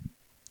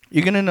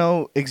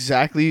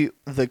exactly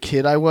the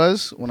kid I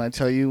was when I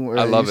tell you where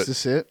I used to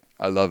sit.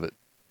 I love it.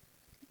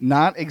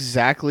 Not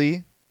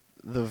exactly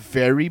the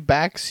very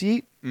back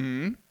seat,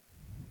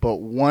 but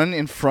one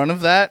in front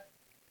of that,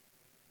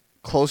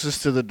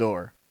 closest to the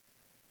door.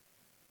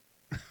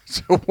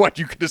 So what,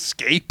 you could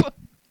escape?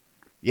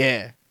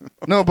 Yeah.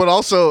 No, but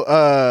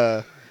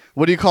also,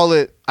 what do you call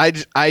it? I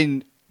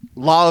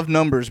law of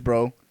numbers,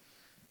 bro.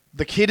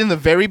 The kid in the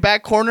very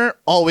back corner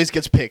always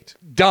gets picked.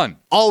 Done.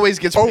 Always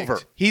gets Over.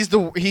 picked. He's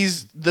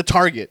the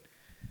target.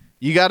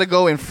 You got to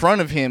go in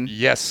front of him.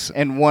 Yes.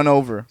 And one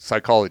over.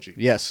 Psychology.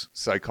 Yes.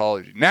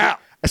 Psychology. Now.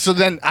 So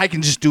then I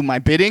can just do my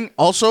bidding.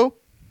 Also,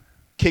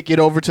 kick it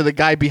over to the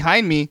guy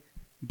behind me,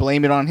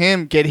 blame it on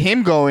him, get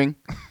him going.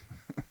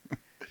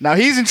 Now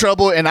he's in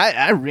trouble, and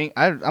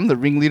I'm the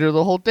ringleader of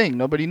the whole thing.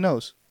 Nobody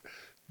knows.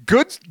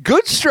 Good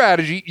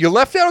strategy. You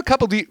left out a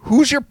couple.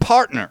 Who's your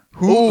partner?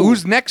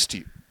 Who's next to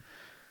you?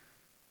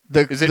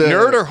 Is it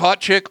nerd or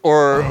hot chick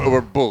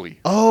or bully?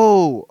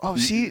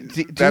 See,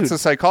 dude, that's the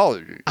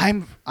psychology.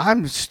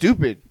 I'm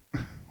stupid.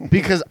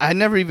 Because I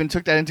never even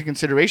took that into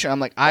consideration. I'm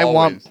like, I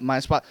want my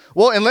spot.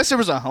 Well, unless there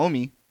was a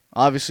homie,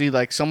 obviously,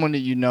 like someone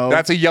that you know.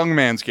 That's a young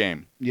man's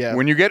game. Yeah.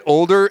 When you get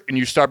older and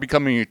you start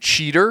becoming a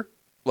cheater,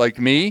 like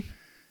me,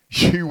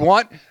 you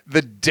want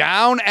the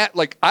down at,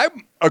 like,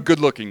 I'm a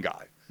good-looking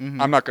guy.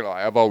 I'm not going to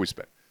lie. I've always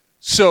been.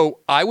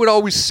 So I would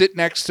always sit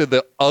next to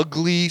the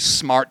ugly,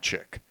 smart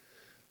chick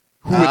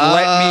who would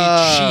let me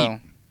cheat.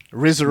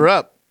 Riz her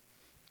up.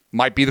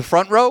 Might be the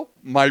front row,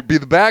 might be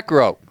the back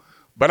row.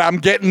 But I'm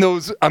getting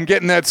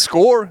that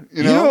score,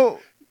 you know?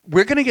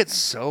 We're going to get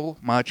so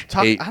much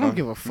hate. I don't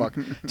give a fuck.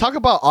 Talk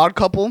about Odd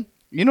Couple.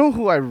 You know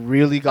who I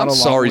really got along with?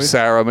 I'm sorry,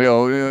 Sarah.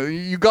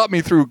 You got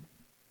me through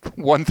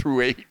 1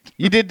 through 8.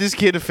 You did this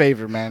kid a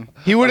favor, man.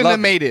 He wouldn't have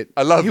made it.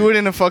 I love it. He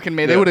wouldn't have fucking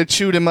made it. They would have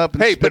chewed him up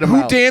and spit him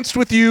who out. danced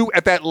with you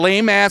at that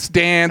lame-ass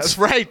dance? That's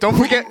right. Don't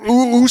forget.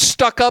 Who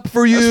stuck up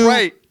for you? That's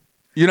right.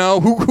 You know,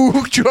 who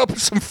hooked you up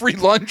with some free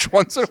lunch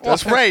once in a while?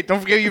 That's right. Don't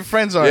forget who your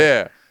friends are.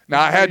 Yeah.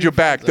 Now, I had your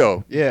back,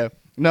 though. Yeah.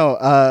 No,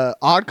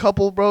 Odd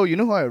Couple, bro. You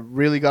know who I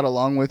really got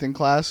along with in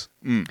class?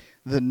 The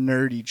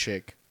nerdy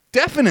chick.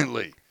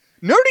 Definitely.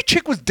 Nerdy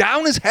chick was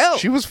down as hell.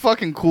 She was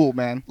fucking cool,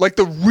 man. Like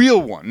the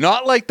real one,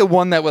 not like the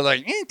one that was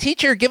like,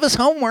 teacher, give us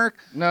homework.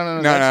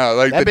 No.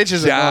 Like that the bitch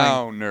is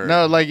down annoying.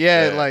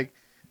 nerd.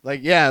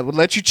 No, would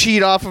let you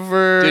cheat off of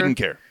her. Didn't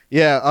care.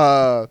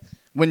 Yeah.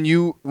 When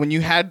you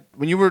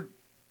were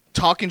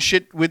talking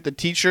shit with the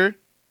teacher,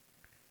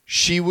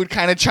 she would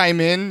kind of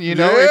chime in, you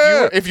know.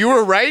 Yeah. If you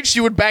were right,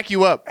 she would back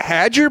you up.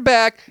 Had your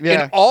back,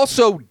 Yeah. and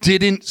also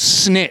didn't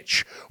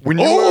snitch.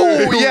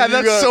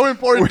 That's so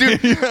important,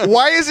 dude.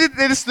 Why is it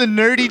that it's the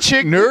nerdy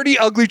chick? Nerdy,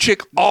 ugly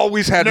chick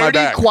always had my Nerdy,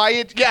 back.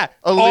 quiet, yeah,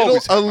 a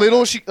Always had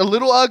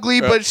little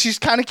ugly, but she's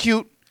kind of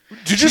cute.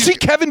 Did you see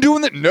Kevin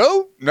doing that?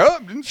 No.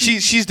 Didn't see.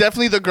 She's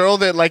definitely the girl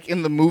that, like,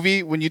 in the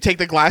movie when you take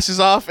the glasses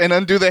off and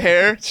undo the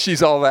hair.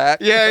 She's all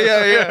that.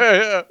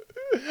 Yeah.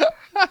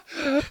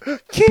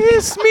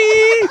 Kiss me.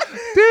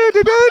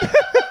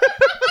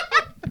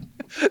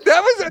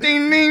 That was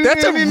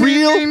that's a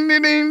real.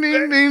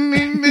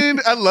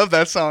 I love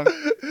that song.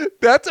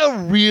 That's a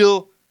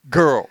real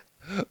girl.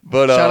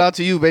 But shout out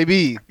to you,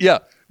 baby. Yeah,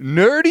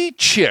 nerdy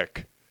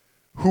chick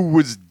who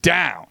was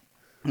down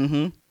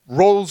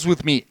rolls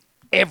with me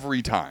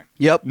every time.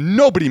 Yep.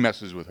 Nobody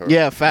messes with her.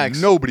 Yeah,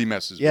 facts. Nobody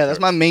messes with her. Yeah, that's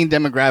my main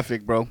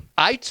demographic, bro.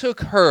 I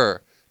took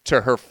her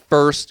to her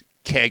first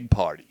keg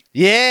party.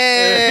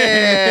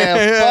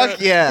 Yeah. Fuck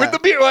yeah. With the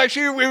beer. Well,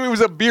 actually, it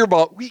was a beer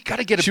ball. We got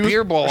to get a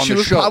beer ball on the show. She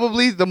was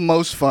probably the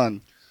most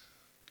fun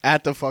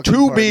at the fucking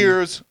 2 party.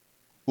 beers,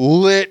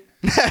 lit.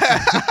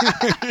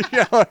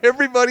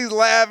 Everybody's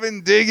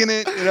laughing, digging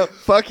it. You know,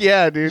 fuck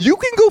yeah, dude. You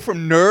can go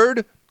from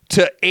nerd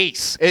to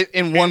ace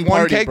in one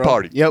party, keg bro.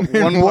 party. Yep,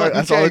 one party.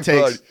 That's all it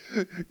takes.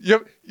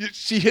 Yep.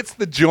 She hits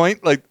the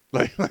joint like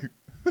like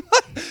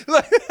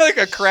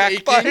a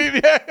crack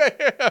pipe.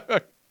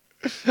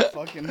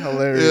 Fucking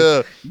hilarious.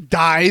 Yeah.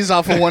 Dies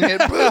off of one hit.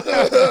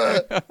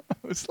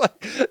 It's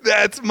like,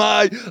 that's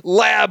my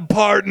lab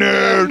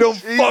partner. Don't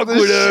She's fuck the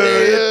with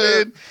her.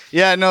 shit, dude.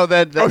 Yeah, no,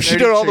 that Oh, she nerdy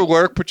did all the chick-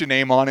 work. Put your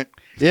name on it.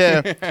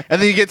 Yeah,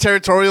 and then you get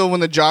territorial when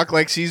the jock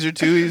like sees her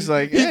too. He's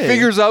like, He hey.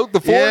 figures out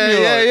the formula.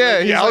 Yeah.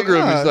 The He's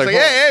algorithm. Like, He's nah. like,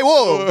 It's hey,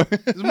 whoa,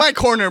 this is my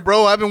corner,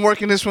 bro. I've been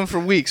working this one for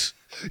weeks.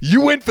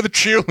 you went for the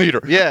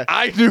cheerleader. Yeah.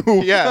 I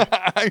knew.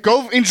 Yeah,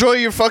 go enjoy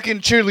your fucking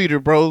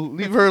cheerleader, bro.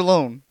 Leave her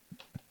alone.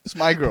 It's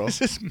my girl.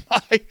 This is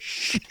my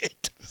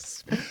shit.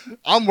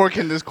 I'm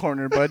working this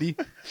corner, buddy.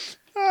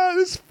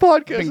 This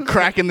podcast. Been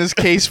cracking this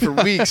case for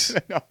weeks.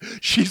 No,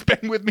 she's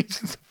been with me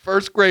since the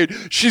first grade.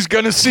 She's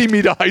gonna see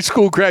me to high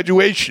school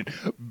graduation.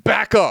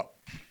 Back up.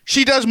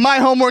 She does my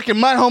homework and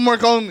my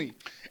homework only.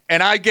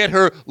 And I get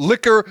her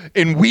liquor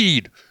and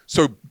weed.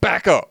 So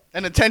back up.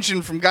 And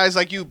attention from guys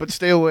like you, but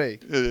stay away.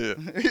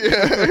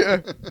 Yeah.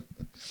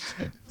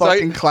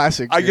 Fucking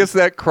classic. I dude. guess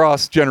that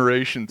crossed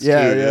generations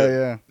Yeah, too.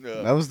 yeah.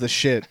 Yeah. That was the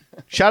shit.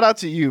 Shout out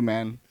to you,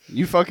 man.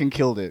 You fucking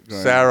killed it. Go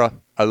ahead. Sarah,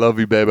 I love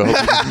you, baby. I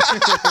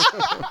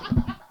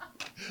hope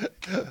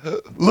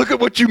you- Look at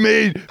what you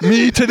made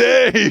me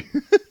today.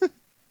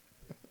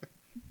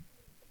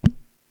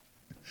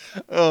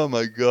 Oh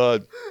my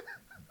god.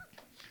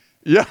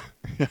 Yeah.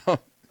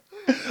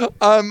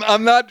 I'm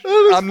not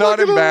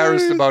fucking embarrassed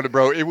hilarious. about it,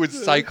 bro. It was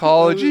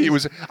psychology. It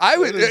was That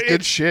is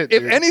good shit,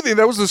 If dude. anything,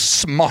 that was the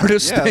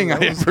smartest Yeah, thing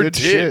that I was ever good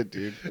did. shit,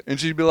 dude. And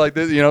she'd be like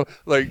this,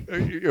 like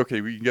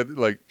okay, we can get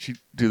like she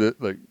do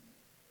that like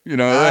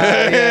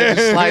yeah,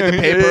 just slide the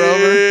paper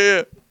over.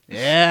 Yeah.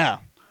 Yeah.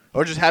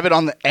 Or just have it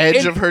on the edge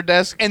And- of her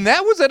desk. And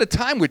that was at a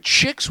time where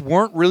chicks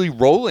weren't really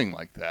rolling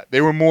like that.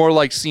 They were more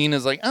like seen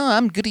as like, oh,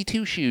 I'm goody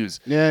two shoes.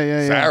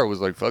 Yeah. Sarah was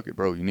like, fuck it,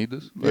 bro. You need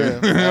this?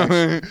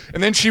 Yeah,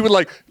 And then she would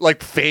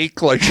like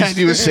fake like Hand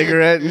you a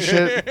cigarette and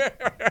shit.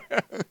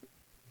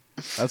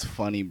 That's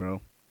funny,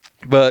 bro.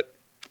 But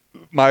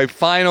my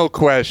final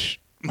question,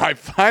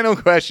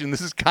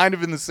 this is kind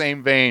of in the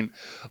same vein,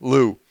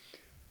 Lou.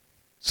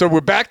 So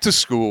we're back to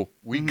school.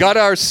 We got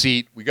our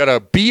seat. We got a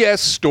BS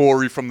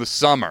story from the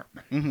summer.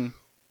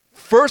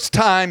 First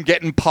time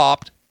getting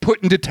popped,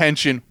 put in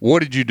detention. What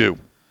did you do?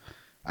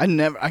 I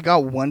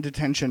got one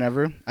detention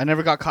ever. I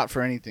never got caught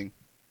for anything.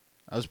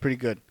 I was pretty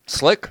good.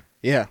 Slick?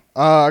 Yeah.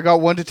 I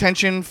got one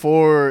detention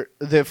for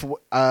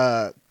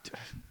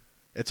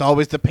it's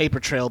always the paper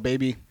trail,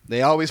 baby.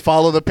 They always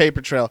follow the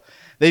paper trail.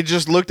 They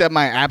just looked at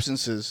my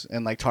absences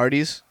and like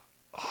tardies.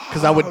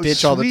 Because I would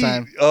ditch all the sweet.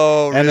 time.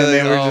 Oh, And then really?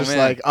 they were Oh, just man.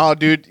 like, oh,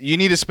 dude, you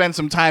need to spend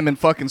some time in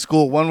fucking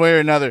school one way or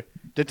another.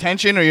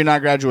 Detention or you're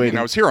not graduating. And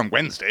I was here on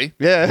Wednesday.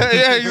 Yeah,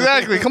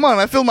 exactly. Come on,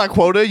 I filled my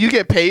quota. You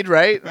get paid,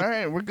 right? All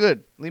right, we're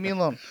good. Leave me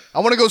alone. I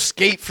want to go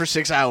skate for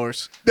 6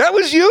 hours. That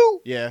was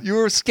you? Yeah. You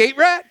were a skate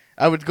rat?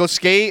 I would go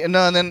skate and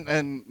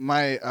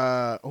my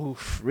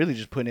really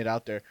just putting it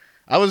out there.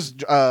 I was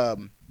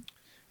one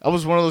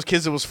of those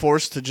kids that was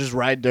forced to just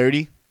ride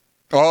dirty.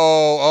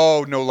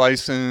 Oh, no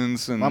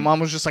license. And My mom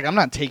was just like, I'm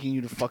not taking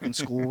you to fucking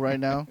school right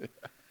now.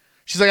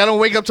 She's like, I don't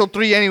wake up till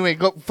 3 anyway.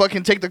 Go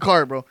fucking take the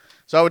car, bro.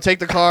 So I would take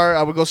the car.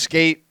 I would go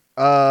skate.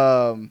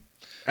 And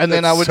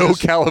then I would so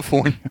just,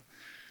 California.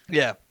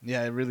 yeah,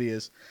 it really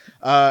is.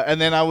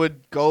 And then I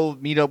would go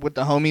meet up with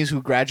the homies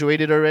who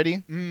graduated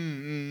already.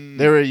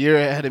 They were a year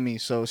ahead of me.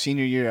 So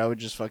senior year, I would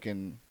just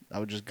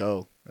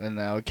go and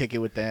I would kick it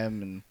with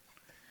them and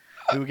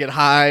we would get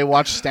high,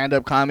 watch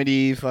stand-up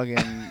comedy, fucking,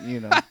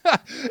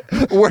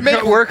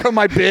 work on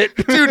my bit.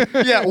 Dude,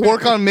 yeah,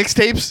 work on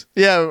mixtapes.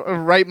 Yeah,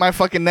 write my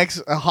fucking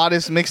next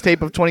hottest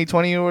mixtape of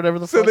 2020 or whatever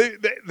the So fuck.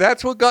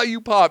 that's what got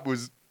you popped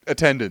was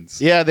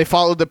attendance. Yeah, they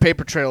followed the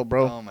paper trail,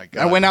 bro. Oh, my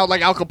God. I went out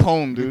like Al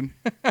Capone, dude.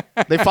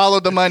 They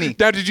followed the money.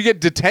 Now, did you get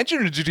detention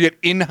or did you get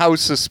in-house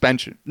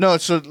suspension? No,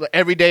 so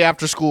every day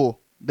after school,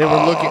 they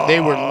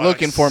were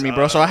looking for me,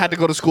 bro. So I had to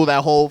go to school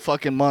that whole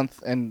fucking month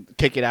and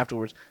kick it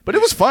afterwards. But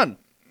it was fun.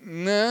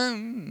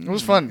 It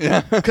was fun.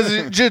 Yeah. Because,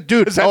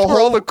 dude, That's where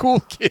all the cool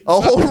kids a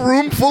whole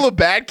room full of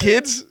bad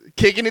kids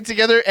kicking it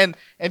together and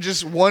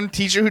just one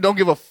teacher who don't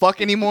give a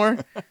fuck anymore.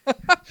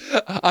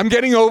 I'm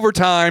getting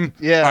overtime.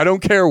 Yeah. I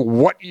don't care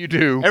what you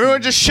do.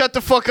 Everyone just shut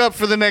the fuck up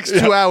for the next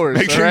 2 hours.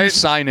 Make sure all you right?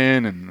 sign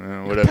in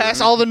and whatever.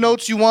 Pass all the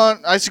notes you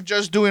want. I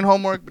suggest doing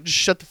homework, but just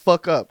shut the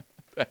fuck up.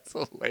 That's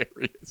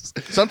hilarious.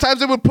 Sometimes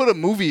they would put a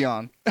movie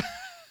on.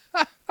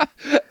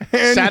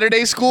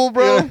 Saturday school,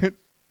 bro. Yeah.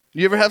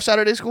 You ever have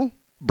Saturday school?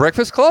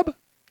 Breakfast Club?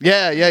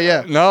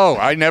 Yeah. No,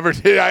 I never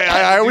did.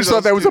 I always do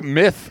thought that those was a too.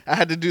 myth. I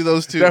had to do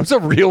those too. That was a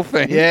real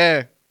thing.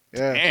 Yeah.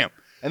 Damn.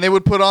 And they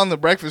would put on the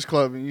Breakfast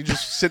Club, and you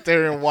just sit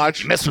there and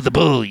watch. Mess with the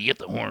bull, you get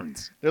the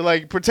horns. They're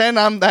like, pretend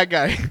I'm that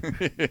guy.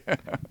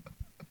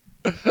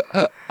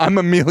 I'm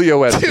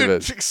Emilio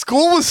Dude, Estevez.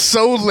 school was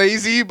so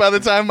lazy by the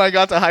time I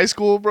got to high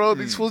school, bro.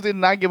 These schools did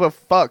not give a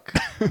fuck.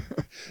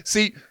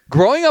 See,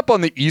 growing up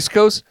on the East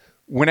Coast,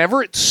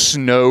 whenever it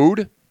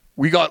snowed,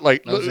 we got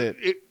like That was it.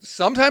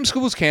 sometimes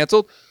school was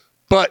canceled,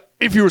 but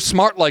if you were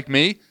smart like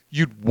me,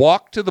 you'd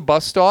walk to the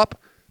bus stop,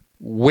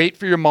 wait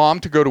for your mom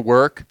to go to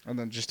work, And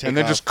then just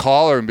just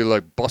call her and be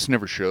like, "Bus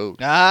never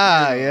showed."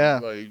 yeah.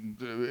 Like,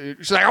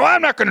 she's like, "Oh,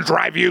 I'm not going to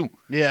drive you."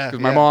 Yeah.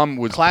 Because my mom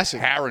was Classic.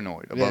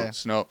 paranoid about Yeah.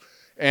 snow.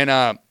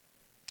 And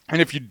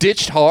if you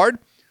ditched hard,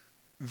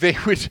 they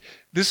would.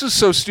 This is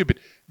so stupid.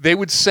 They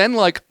would send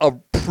like a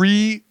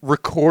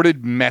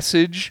pre-recorded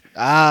message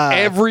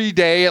every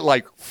day at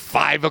like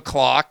 5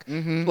 o'clock,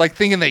 like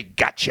thinking they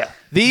gotcha.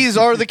 These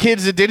are the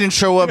kids that didn't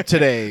show up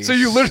today. So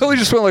you literally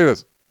just went like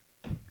this.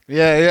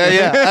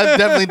 Yeah. I've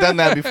definitely done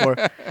that before.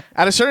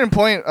 At a certain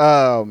point,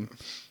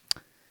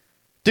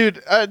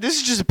 dude, this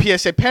is just a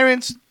PSA.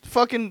 Parents,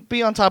 fucking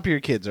be on top of your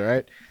kids, all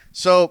right?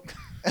 So,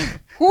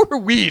 who are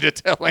we to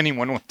tell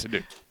anyone what to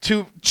do?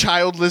 To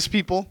childless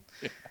people,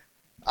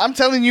 I'm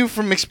telling you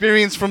from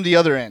experience from the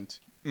other end.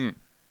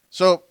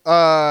 So,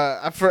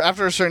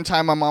 after a certain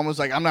time, my mom was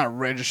like, "I'm not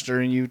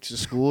registering you to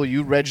school.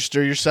 You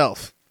register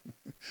yourself."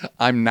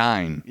 I'm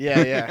 9.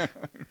 Yeah.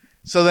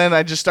 So then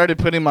I just started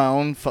putting my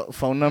own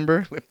phone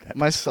number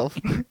myself.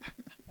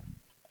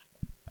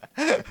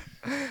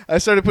 I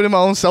started putting my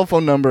own cell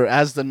phone number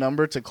as the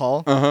number to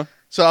call.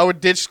 So I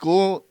would ditch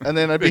school, and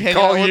then I'd be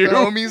hanging out with the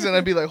homies, and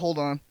I'd be like, "Hold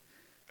on,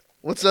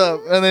 what's up?"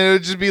 And then it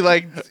would just be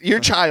like, "Your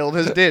child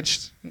has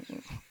ditched."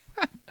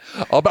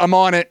 I'm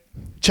on it.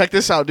 Check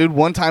this out, dude.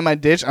 One time I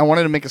ditched. I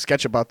wanted to make a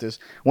sketch about this.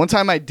 One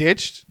time I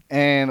ditched,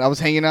 and I was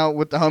hanging out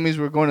with the homies. We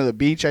were going to the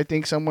beach, I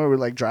think, somewhere. We were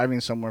like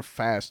driving somewhere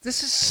fast.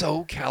 This is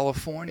so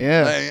California.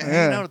 Yeah. Like,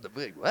 hanging out at the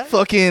big. What?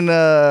 Fucking,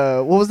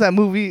 what was that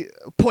movie?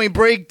 Point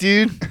Break,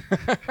 dude.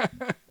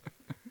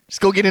 Just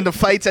go get into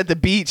fights at the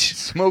beach.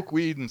 Smoke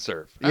weed and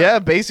surf. Yeah,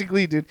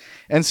 basically, dude.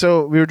 And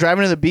so we were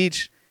driving to the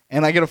beach,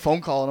 and I get a phone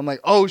call, and I'm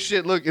like, "Oh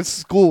shit, look, it's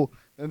school."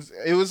 And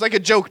it was like a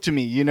joke to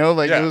me, you know,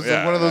 like it was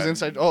like one of those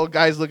inside. Oh,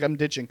 guys, look, I'm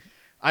ditching.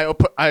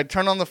 I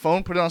turn on the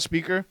phone, put it on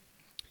speaker.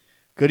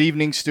 Good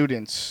evening,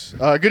 students.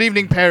 Good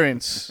evening,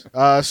 parents.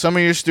 Some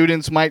of your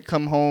students might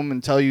come home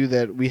and tell you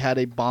that we had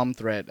a bomb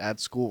threat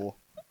at school.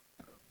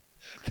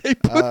 They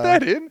put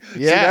that in?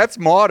 Yeah. See, that's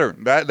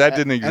modern. That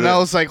didn't exist. And I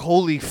was like,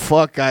 holy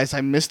fuck, guys,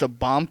 I missed a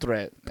bomb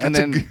threat. And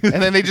then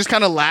they just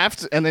kind of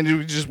laughed, and then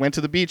we just went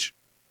to the beach.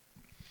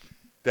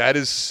 That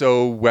is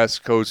so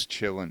West Coast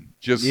chilling.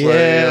 Just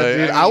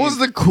dude. I was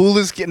the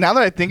coolest kid. Now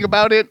that I think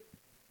about it,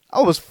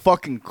 I was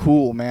fucking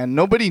cool, man.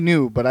 Nobody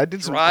knew, but I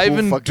did some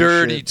driving cool fucking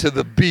dirty shit. to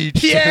the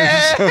beach.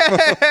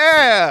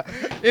 Yeah,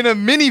 in a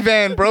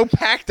minivan, bro,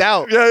 packed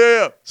out.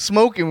 Yeah.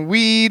 Smoking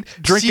weed,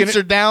 Drinking seats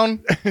are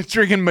down.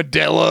 Drinking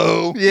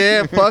Modelo.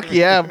 Yeah, fuck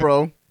yeah,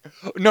 bro.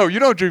 No, you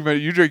don't drink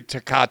Modelo. You drink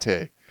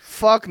Tecate.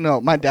 Fuck no.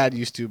 My dad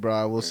used to, bro.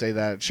 I will say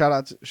that. Shout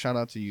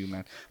out to you,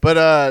 man.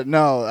 But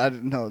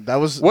no, that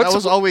was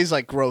always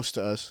like gross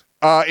to us.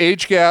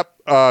 Age gap,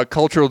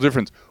 cultural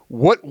difference.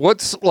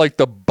 What's like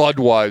the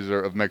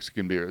Budweiser of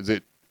Mexican beer? Is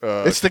it?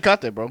 It's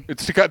Tecate, bro.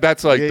 It's Tecate.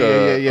 That's like Yeah.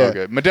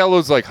 Okay.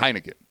 Modelo's like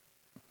Heineken.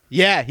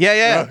 Yeah.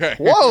 Okay.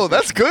 Whoa,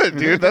 that's good,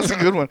 dude. That's a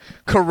good one.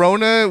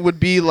 Corona would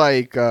be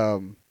like,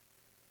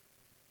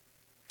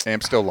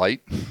 Amstel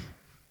Light.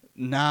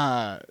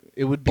 nah,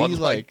 it would be Bud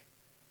Light.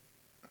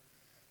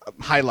 like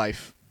High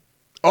Life.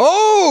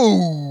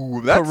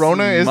 Oh, that's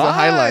Corona is the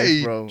High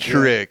Life, bro.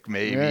 Trick,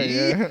 maybe.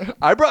 Yeah.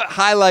 I brought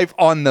High Life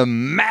on the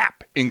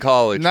map in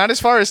college. Not as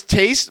far as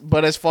taste,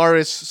 but as far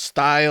as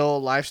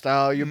style,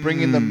 lifestyle. You're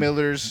bringing the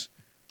Millers.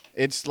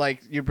 It's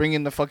like you're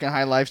bringing the fucking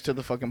High Lifes to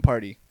the fucking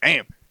party.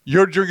 Damn.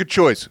 Your drink of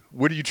choice.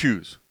 What do you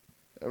choose?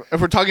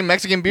 If we're talking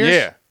Mexican beers,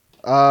 Yeah.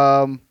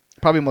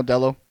 probably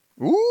Modelo.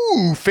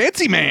 Ooh,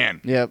 fancy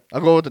man. Yeah,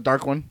 I'll go with the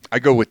dark one. I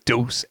go with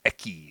Dos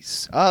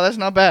Equis. Oh, that's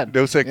not bad.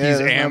 Dos Equis that's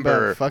not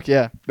Amber. bad. Fuck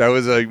yeah. That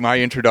was like my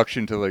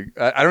introduction to like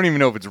I don't even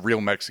know if it's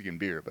real Mexican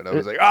beer, but I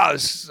was like,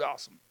 this is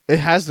awesome. It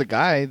has the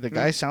guy. The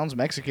guy sounds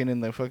Mexican in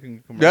the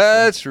fucking commercial.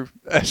 That's true.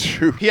 That's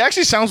true. He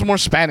actually sounds more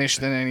Spanish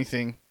than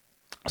anything.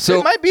 So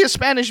it might be a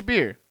Spanish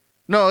beer.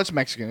 No, it's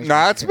Mexican. it's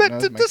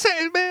Mexican. the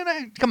same,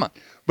 man. Come on.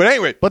 But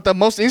anyway, But the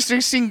most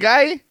interesting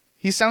guy,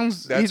 he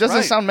That's doesn't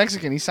right. sound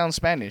Mexican. He sounds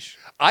Spanish.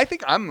 I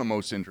think I'm the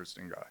most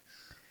interesting guy.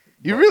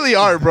 You really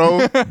are, bro.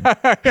 Weird.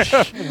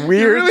 You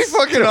really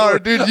fucking are,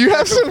 dude. You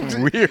have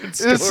some weird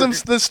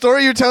There's the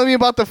story you're telling me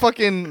about the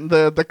fucking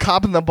the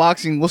cop in the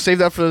boxing. We'll save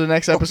that for the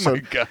next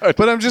episode. Oh my God.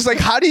 But I'm just like,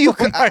 how do you?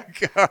 Oh my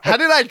God. How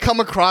did I come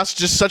across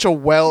just such a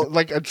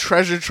a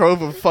treasure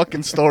trove of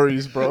fucking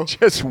stories, bro?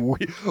 Just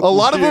weird. A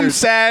lot of them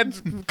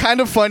sad,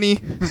 kind of funny.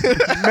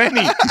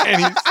 many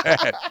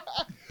sad.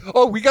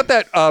 Oh, we got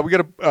that. We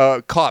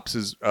got Cops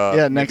is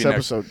Yeah, maybe next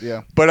episode.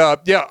 Yeah.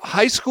 But yeah,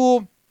 high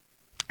school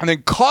and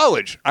then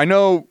college. I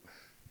know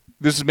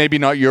this is maybe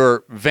not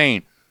your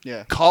vein.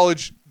 Yeah.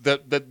 College,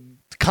 the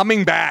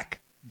coming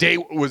back day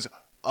was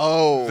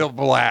the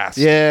blast.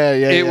 Yeah.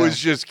 It was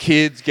just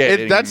kids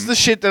getting. That's the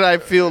shit that I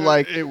feel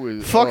like. It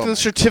was Fuck oh the my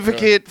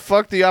certificate.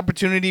 Fuck the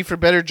opportunity for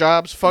better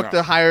jobs. Fuck No.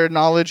 the higher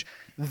knowledge.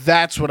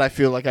 That's what I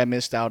feel like I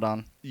missed out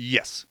on.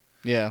 Yes,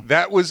 Yeah.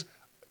 that was,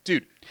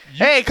 dude.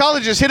 Hey,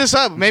 colleges, hit us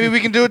up. Maybe we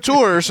can do a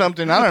tour or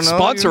something. I don't know.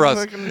 Sponsor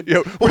us.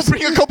 Yo, We'll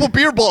bring a couple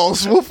beer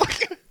balls. We'll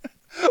fucking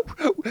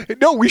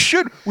no, we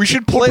should play.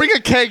 we'll bring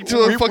a keg to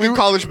a fucking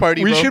college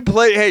party. We bro. should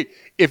play. Hey,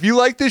 if you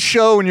like this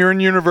show and you're in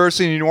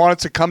university and you want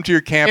us to come to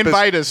your campus,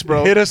 Invite us,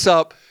 bro. Hit us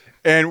up.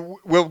 and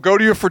we'll go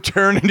to your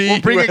fraternity.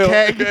 We'll bring a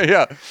keg.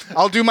 Yeah.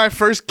 I'll do my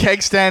first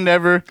keg stand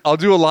ever. I'll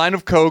do a line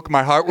of coke.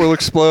 My heart will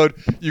explode.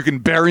 You can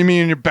bury me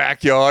in your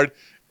backyard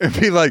and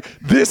be like,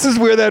 this is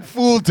where that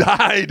fool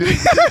died.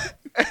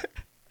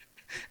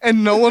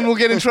 And no one will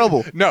get in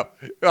trouble. No,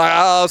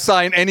 I'll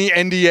sign any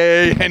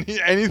NDA,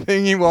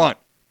 anything you want.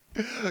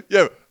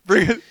 Yeah,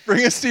 bring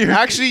us to your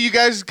Actually, you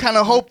guys kind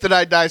of hope that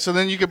I die, so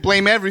then you could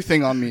blame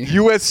everything on me.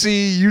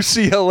 USC,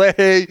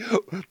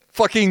 UCLA,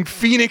 fucking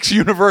Phoenix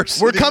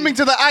University. We're coming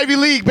to the Ivy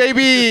League,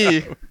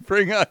 baby.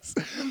 Bring us.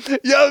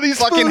 Yo, these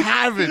Fucking fools,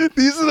 have it.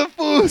 These are the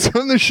fools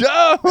from the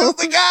show. This is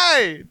the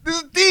guy.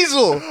 This is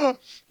Diesel.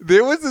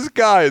 There was this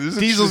guy.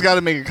 Diesel's got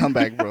to make a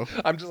comeback, bro.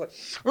 I'm just like.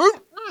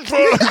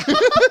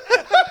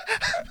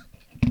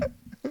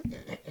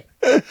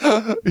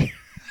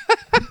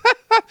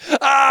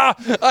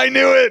 I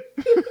knew it.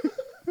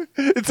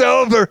 It's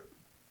over.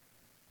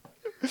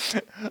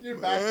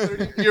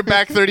 You're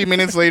back 30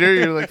 minutes later.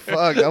 You're like,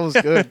 fuck, that was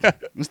good.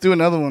 Let's do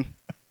another one.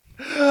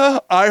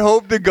 I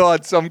hope to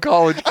God some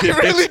college kid I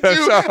really hits us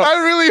do. up.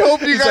 I really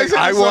hope you He's guys like,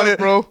 I hit us want up,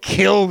 to bro.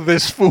 kill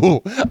this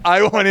fool.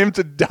 I want him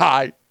to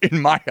die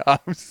in my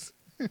house.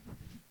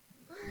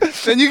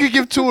 Then you could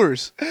give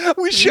tours.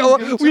 We show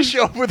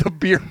up with a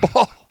beer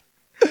ball.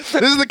 This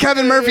is the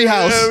Kevin Murphy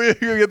house. Yeah,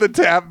 we get the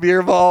tap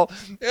beer ball.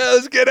 Yeah,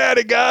 let's get at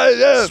it, guys.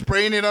 Yeah.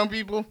 Spraying it on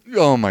people.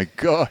 Oh my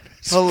God.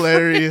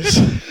 Hilarious.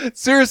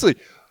 Seriously,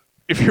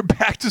 if you're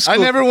back to school, I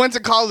never went to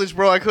college,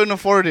 bro. I couldn't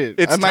afford it.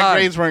 It's My time.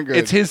 grades weren't good.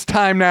 It's his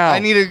time now. I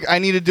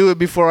need to do it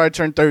before I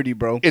turn 30,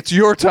 bro. It's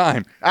your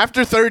time.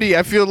 After 30,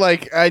 I feel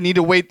like I need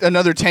to wait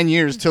another 10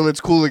 years till it's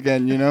cool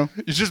again, you know?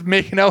 You're just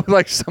making out with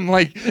like some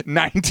like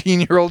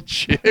 19-year-old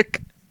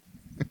chick.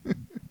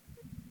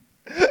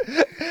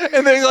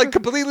 And they're like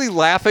completely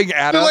laughing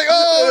at They're us. like,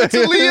 oh, it's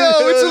a Leo.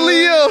 It's a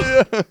Leo.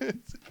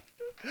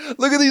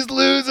 Look at these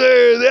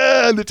losers.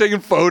 Yeah, and they're taking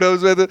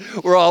photos with it.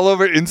 We're all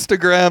over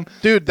Instagram.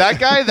 Dude, that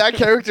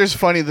character's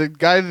funny. The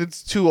guy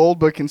that's too old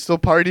but can still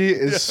party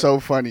is so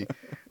funny.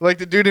 Like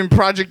the dude in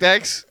Project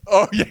X.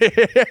 Oh, yeah.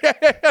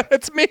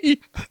 That's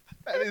me.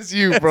 That is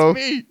you, bro.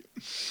 That's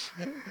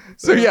me.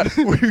 So, yeah, if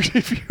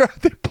you're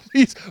out there,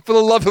 please, for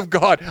the love of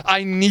God,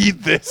 I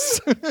need this.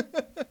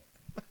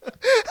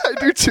 I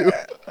do too.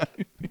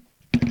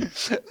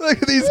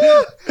 Look at these.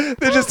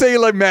 They're just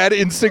saying like mad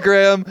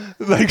Instagram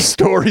like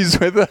stories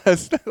with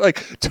us,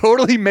 like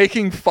totally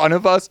making fun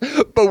of us,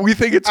 but we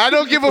think it's I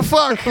don't give a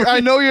fuck. I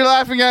know you're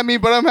laughing at me,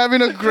 but I'm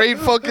having a great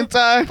fucking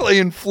time.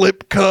 playing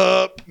flip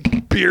cup,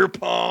 beer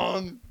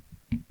pong.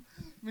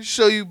 Let me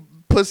show you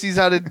pussies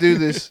how to do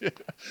this.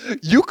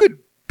 You could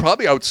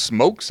probably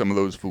outsmoke some of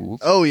those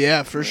fools. Oh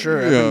yeah, for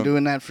sure. I've Yeah. been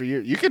doing that for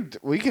years.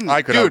 We can.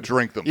 I could dude,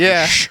 outdrink them.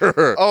 Yeah. For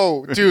sure.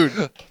 Oh,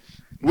 dude.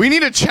 We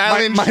need to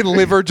challenge. My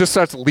liver just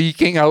starts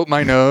leaking out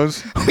my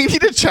nose. We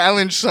need to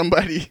challenge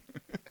somebody.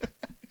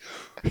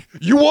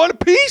 You want a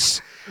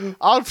piece?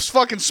 I'll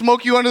fucking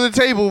smoke you under the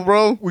table,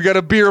 bro. We got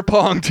a beer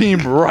pong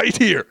team right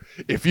here.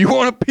 If you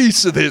want a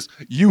piece of this,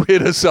 you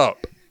hit us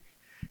up.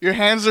 Your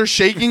hands are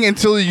shaking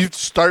until you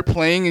start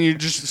playing and you're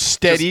just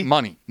steady. Just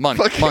money.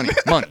 Fucking-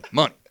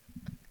 money.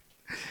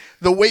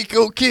 The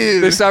Waco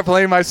Kid. They start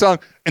playing my song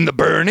in the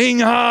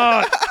burning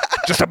heart,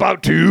 just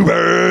about to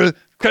burn.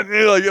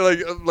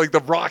 Like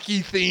the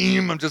Rocky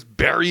theme. I'm just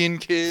burying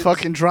kids.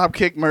 Fucking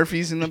Dropkick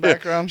Murphys in the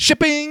background.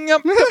 Shipping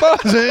up the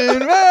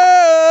buzzing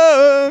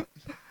road.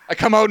 I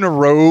come out in a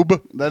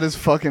robe. That is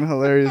fucking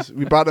hilarious.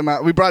 We brought him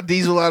out. We brought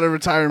Diesel out of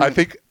retirement. I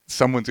think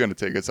someone's gonna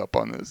take us up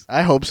on this.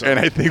 I hope so. And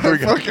I think we're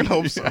gonna fucking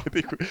hope so. I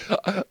think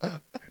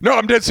no,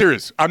 I'm dead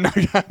serious. I'm not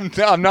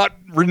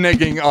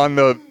reneging on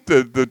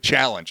the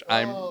challenge.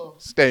 I'm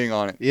staying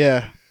on it.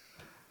 Yeah.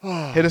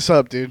 Hit us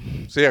up,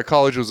 dude. So yeah,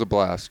 college was a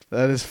blast.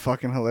 That is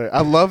fucking hilarious. I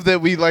love that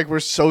we were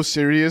so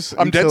serious.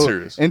 I'm dead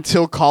serious.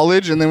 Until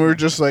college, and then we were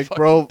just like,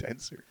 bro,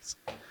 Dead serious.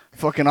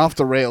 fucking off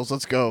the rails.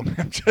 Let's go.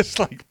 I'm just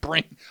like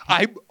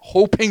I'm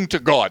hoping to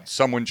God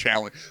someone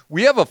challenge.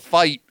 We have a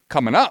fight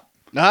coming up.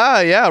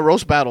 Yeah,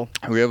 roast battle.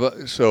 We have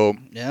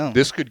Yeah.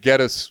 this could get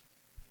us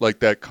like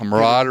that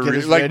camaraderie. Get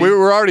us Like ready. we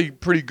were already a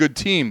pretty good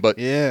team, but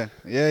Yeah.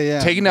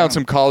 taking down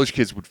some college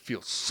kids would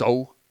feel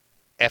so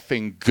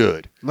effing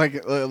good. like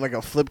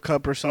a flip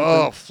cup or something.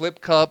 Oh, flip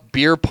cup,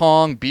 beer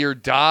pong, beer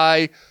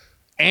die,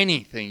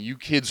 anything you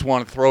kids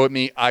want to throw at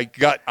me.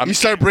 You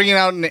start bringing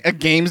out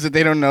games that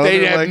they don't know. They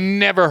They're have like,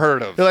 never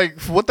heard of. they're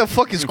like, what the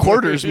fuck is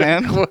quarters,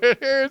 man?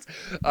 Quarters,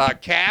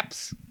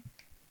 caps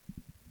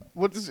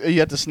What is? You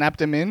have to snap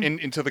them in.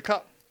 into the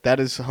cup. That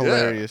is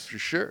hilarious. Yeah, for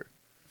sure.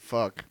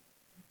 Fuck.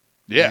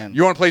 Yeah, Man.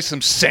 you want to play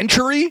some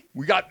Century?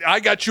 I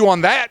got you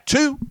on that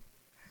too.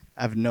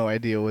 I have no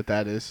idea what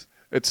that is.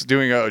 It's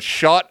doing a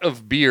shot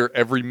of beer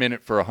every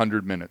minute for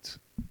 100 minutes.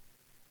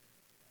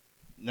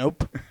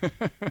 Nope.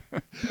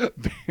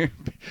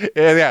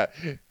 Yeah,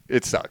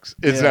 it sucks.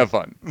 It's Yeah. not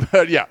fun.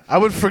 But yeah. I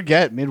would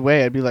forget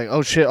midway. I'd be like,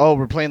 oh shit, oh,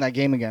 we're playing that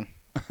game again.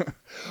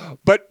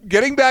 But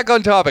getting back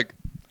on topic.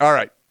 All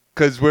right,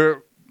 because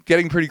we're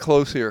getting pretty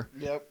close here.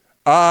 Yep.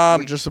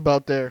 We're just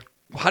about there.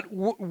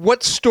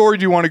 What story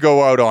do you want to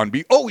go out on?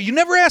 You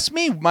never asked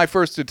me my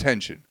first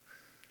attention.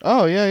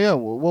 Oh yeah.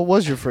 What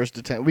was your first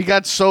attempt? We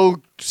got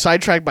so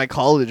sidetracked by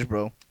college,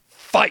 bro.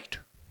 Fight.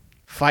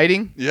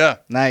 Fighting? Yeah.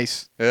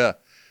 Nice. Yeah.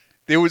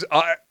 There was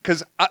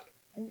because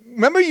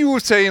remember you were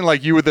saying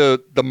like you were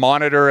the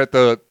monitor at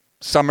the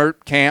summer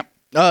camp.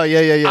 Oh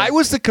yeah. I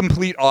was the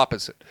complete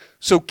opposite.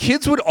 So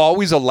kids would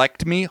always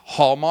elect me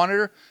hall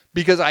monitor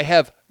because I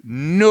have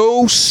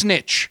no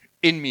snitch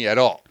in me at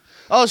all.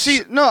 Oh,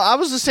 see, no, I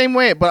was the same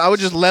way, but I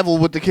would just level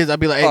with the kids. I'd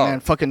be like, hey, man,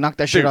 fucking knock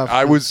that shit Dude, off.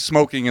 I was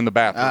smoking in the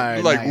bathroom, All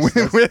right, like nice.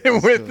 with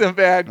That's the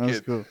bad That's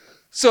kids. cool.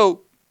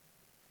 So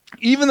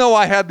even though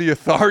I had the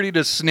authority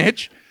to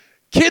snitch,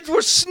 kids were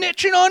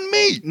snitching on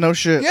me. No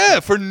shit. Yeah,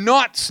 for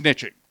not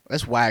snitching.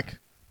 That's whack.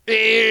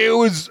 It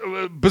was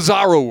a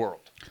bizarro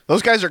world.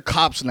 Those guys are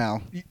cops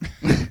now.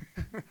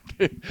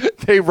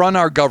 They run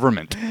our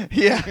government.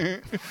 Yeah.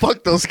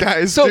 Fuck those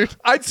guys, So dude.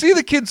 I'd see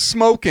the kids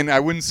smoking.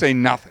 I wouldn't say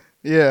nothing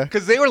Yeah.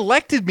 because they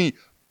elected me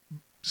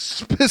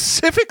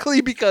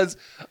specifically because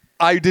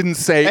I didn't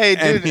say Hey,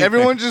 dude, anything.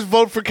 everyone just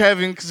vote for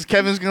Kevin because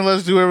Kevin's going to let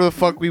us do whatever the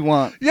fuck we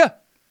want. Yeah.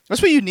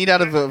 That's what you need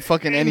out of a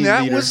fucking any And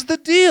that leader. was the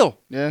deal.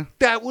 Yeah.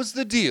 That was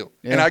the deal.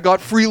 Yeah. And I got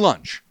free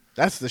lunch.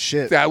 That's the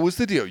shit. That was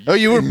the deal. Oh,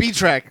 you were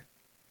B-Track.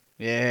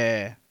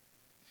 Yeah.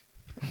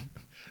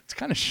 It's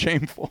kind of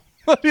shameful.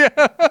 Yeah.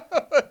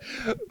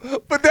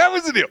 But that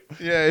was the deal.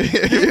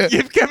 Yeah.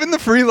 Give Kevin the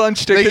free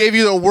lunch They ticket. gave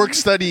you the work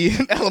study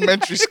in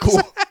elementary school.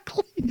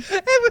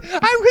 Exactly.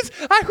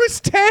 I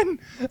was 10.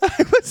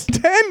 I was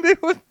 10. They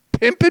were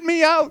pimping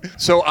me out.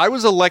 So I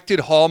was elected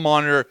hall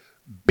monitor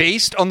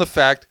based on the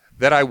fact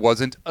that I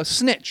wasn't a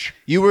snitch.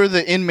 You were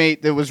the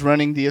inmate that was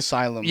running the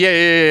asylum.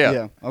 Yeah.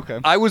 Yeah. Okay.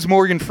 I was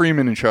Morgan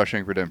Freeman in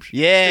Shawshank Redemption.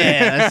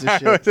 Yeah, that's the I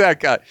was shit. that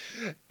guy.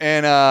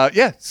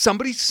 And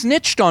somebody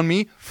snitched on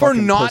me for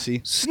Fucking not pussy.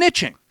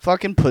 snitching.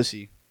 Fucking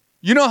pussy.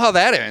 You know how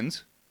that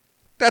ends.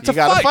 That's You a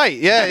gotta fight. fight.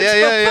 Yeah.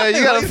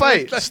 You gotta Like,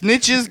 fight.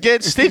 Snitches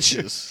get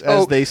stitches,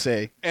 as they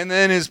say. And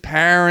then his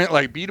parent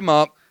beat him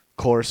up.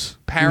 Of course.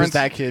 Parents, He was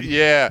that kid.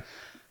 Yeah.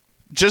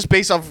 Just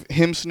based off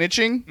him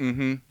snitching,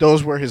 Mm-hmm.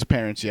 those were his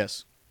parents,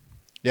 yes.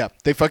 Yeah.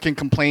 They fucking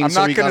complained I'm so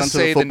not he got gonna onto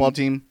say the the football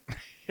team.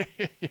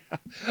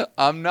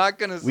 I'm not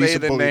gonna We used say to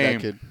the bully name,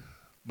 that kid.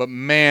 but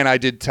man, I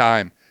did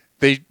time.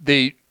 They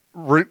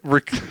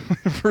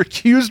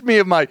recused me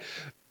of my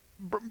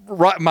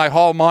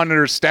hall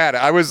monitor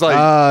status. I was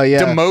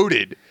yeah.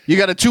 demoted You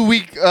got a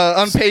 2-week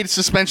unpaid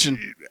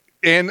suspension.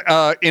 and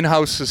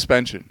in-house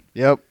suspension.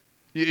 Yep.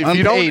 If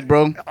Unpaid,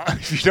 bro.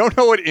 If you don't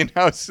know what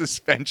in-house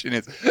suspension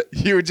is,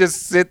 you would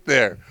just sit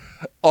there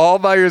all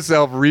by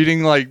yourself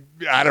reading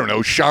I don't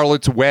know,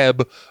 Charlotte's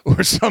Web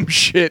or some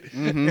shit,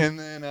 Mm-hmm. and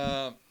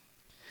then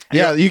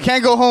Yeah, you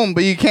can't go home,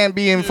 but you can't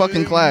be in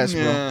fucking class,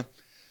 bro. yeah.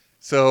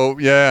 So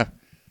yeah,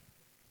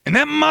 and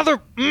that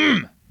mother,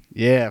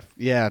 Yeah,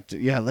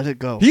 let it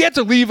go. he had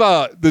to leave.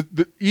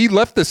 He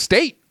left the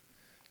state.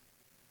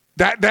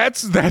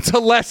 That's a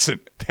lesson.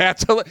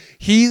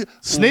 He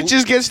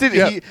Snitches gets it.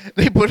 Yeah.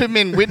 They put him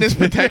in witness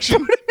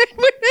protection.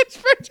 witness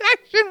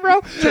protection,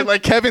 bro. They're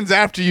like, Kevin's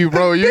after you,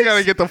 bro. You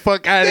gotta get the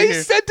fuck out of They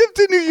here. sent him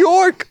to New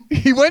York.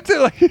 He went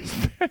to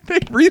they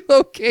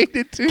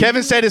relocated to.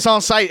 Kevin said it's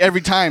on site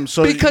every time,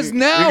 so Because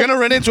now- you're gonna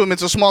run into him.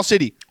 It's a small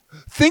city.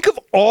 Think of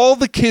all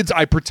the kids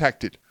I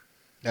protected,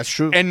 That's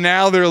true. and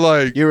now they're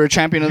like, You're a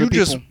champion of the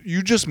people.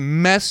 you just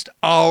messed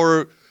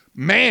our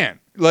man.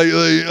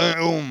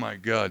 Oh my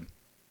god.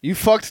 You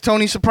fucked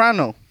Tony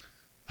Soprano.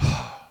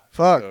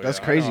 Fuck, So, that's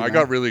yeah, crazy. I man.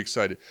 got really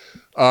excited.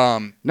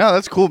 No,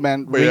 that's cool,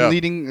 man. But yeah.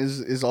 Ringleading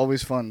is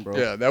always fun, bro.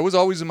 Yeah, that was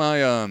always my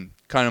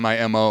kind of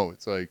my MO.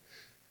 It's like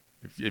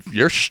if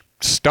your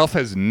stuff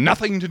has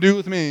nothing to do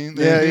with me,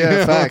 then,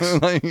 Yeah, facts. all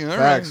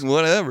Facts. right,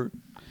 whatever.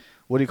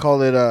 What do you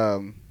call it?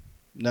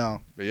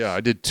 No. But yeah,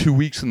 I did 2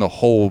 weeks in the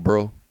hole,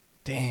 bro.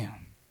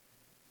 Damn.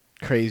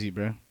 Crazy,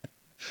 bro.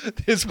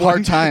 There's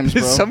Hard times,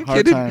 there's bro. Some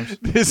Hard kid times.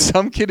 There's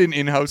some kid in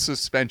in-house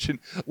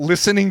suspension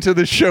listening to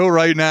the show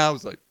right now.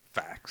 It's like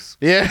facts.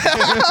 Yeah.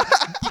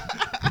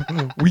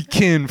 We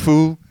kin,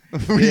 fool.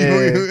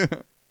 Yeah.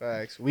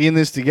 Facts. We in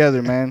this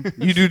together, man.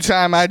 You do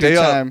time, I do Stay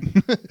up.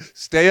 time.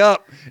 Stay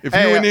up. If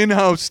Hey, you're in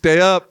in-house, stay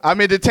up.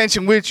 I'm in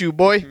detention with you,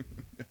 boy.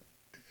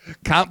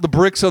 Count the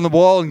bricks on the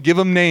wall and give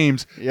them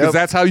names. Because Yep.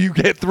 that's how you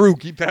get through.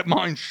 Keep that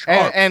mind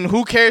sharp. And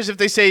who cares if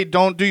they say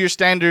don't do your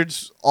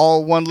standards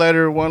all one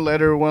letter,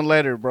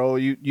 bro.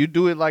 You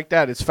do it like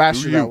that. It's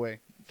faster Do you. that way.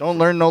 Don't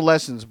learn no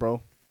lessons,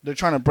 bro. They're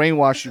trying to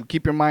brainwash you.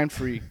 Keep your mind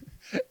free.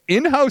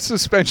 In-house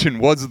suspension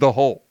was the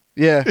whole.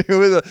 Yeah. It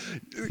was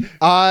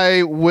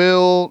I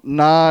will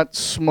not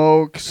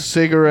smoke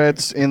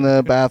cigarettes in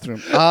the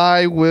bathroom.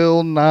 I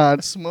will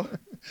not smoke.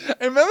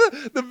 And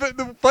remember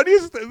the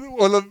funniest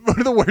one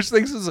of the worst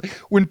things is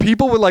when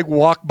people would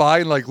walk by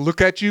and look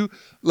at you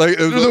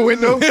Through the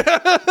window?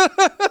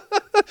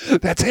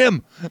 That's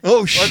him.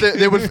 Oh Or shit!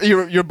 they would,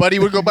 your buddy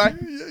would go by.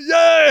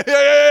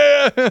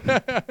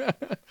 Yeah.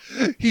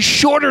 He's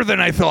shorter than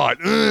I thought.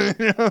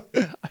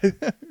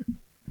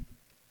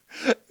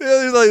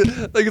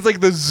 It's like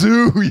the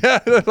zoo. Yeah,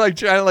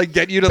 trying to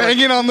get you to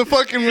Banging on the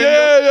fucking window.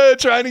 yeah,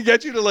 trying to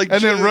get you to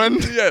And then run?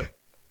 Yeah.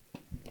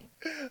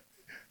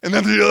 And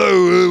then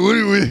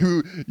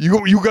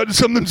you got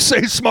something to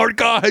say, smart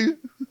guy?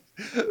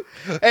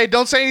 Hey,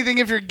 don't say anything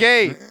if you're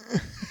gay.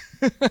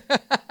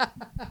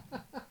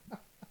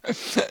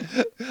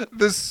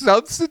 The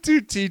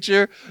substitute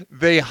teacher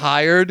they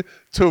hired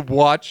to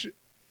watch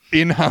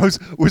in-house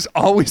was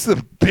always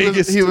the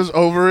biggest. He was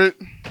over it.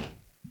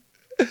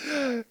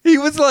 He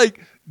was like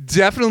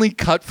definitely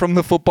cut from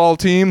the football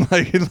team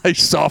like in like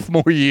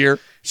sophomore year.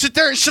 Sit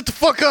there and shut the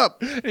fuck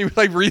up. And he would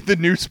like read the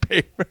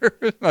newspaper.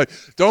 Like,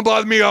 don't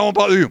bother me, I won't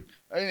bother you.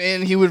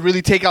 And he would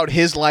really take out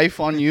his life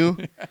on you.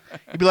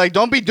 He'd be like,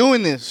 don't be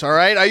doing this, all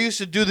right? I used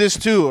to do this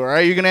too, all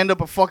right? You're going to end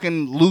up a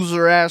fucking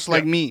loser ass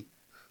like me.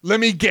 Let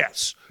me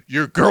guess.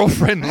 Your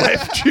girlfriend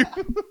left you.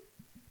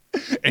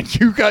 And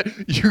you got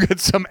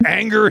some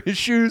anger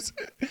issues.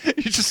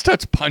 He just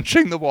starts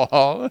punching the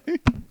wall.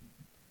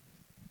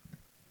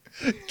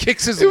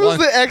 Kicks his It was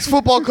lunch. the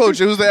ex-football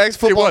coach. It was the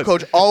ex-football was.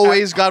 coach.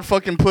 Always got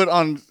fucking put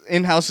on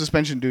in-house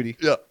suspension duty.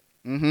 Yeah.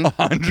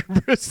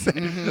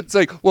 100%. It's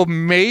like, well,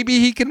 maybe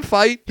he can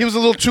fight. He was a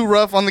little too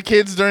rough on the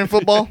kids during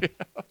football.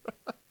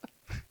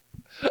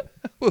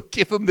 We'll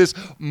give him this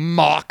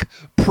mock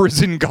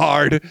prison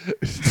guard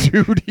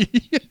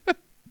duty.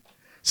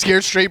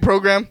 Scared Straight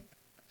program.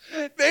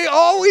 They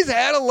always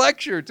had a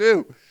lecture,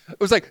 too. It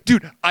was like,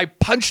 dude, I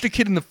punched a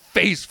kid in the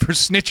face for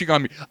snitching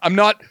on me. I'm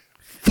not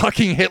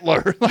fucking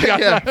Hitler. Like,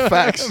 Yeah,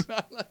 facts.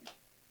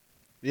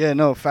 Yeah,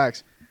 no,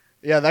 facts.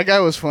 Yeah, that guy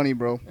was funny,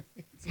 bro.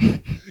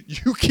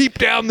 You keep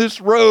down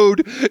this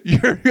road,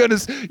 you're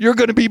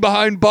gonna be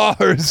behind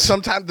bars.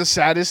 Sometimes the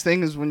saddest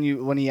thing is when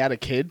he had a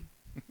kid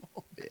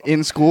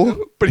in school,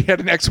 But he had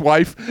an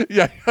ex-wife.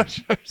 Yeah,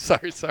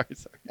 sorry.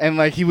 and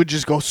like he would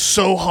just go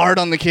so hard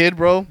on the kid,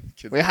 bro.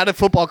 Kids. We had a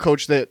football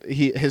coach that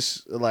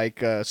his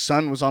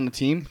son was on the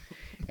team,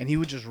 and he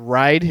would just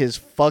ride his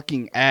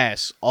fucking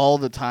ass all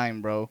the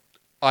time, bro.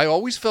 I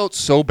always felt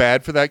so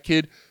bad for that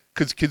kid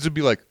because kids would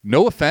be like,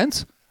 "No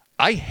offense,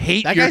 I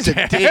hate That your guy's a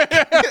dad."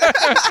 dick.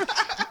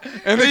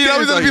 And the You kid know,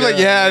 was he's gonna be like,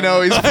 yeah, I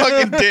know, he's a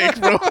fucking dick,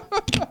 bro.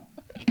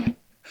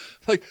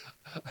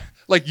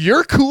 like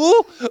you're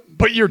cool,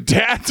 but your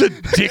dad's a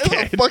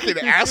dickhead. Fucking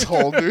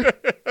asshole, dude.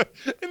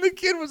 And the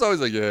kid was always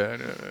like, "Yeah,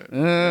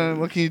 no.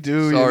 What can you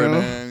do? Sorry, you know?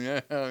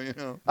 man.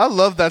 Yeah. I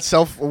love that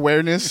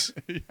self-awareness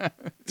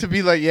to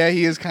be like, yeah,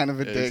 he is kind of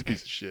a Yeah, he's a dick.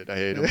 piece of shit. I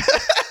hate him.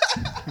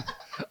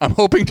 I'm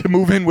hoping to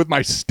move in with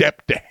my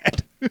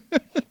stepdad.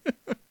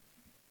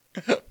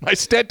 My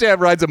stepdad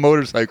rides a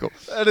motorcycle.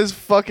 That is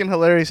fucking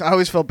hilarious. I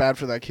always felt bad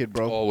for that kid,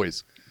 bro.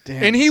 Always.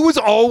 Damn. And he was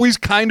always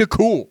kind of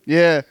cool.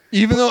 Yeah,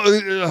 Even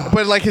though,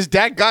 but like his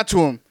dad got to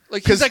him.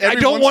 like, he's like, I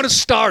every don't once- want to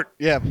start.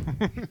 Yeah,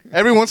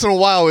 every once in a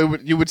while,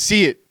 you would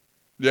see it.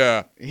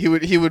 Yeah. He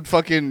would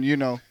fucking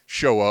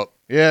Show up.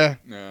 Yeah.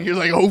 Yeah. You're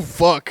like, oh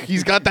fuck,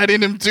 he's got that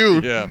in him too.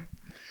 Yeah.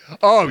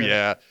 Oh,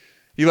 yeah.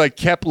 He like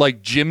kept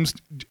like gym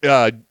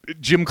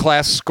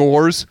class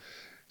scores.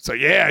 So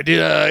yeah, I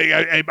did.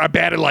 I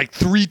batted like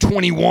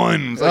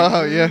 321. It's like,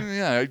 Oh,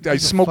 yeah. Yeah. I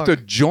smoked a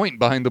joint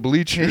behind the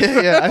bleachers.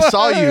 Yeah, I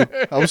saw you.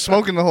 I was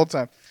smoking the whole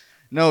time.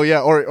 No,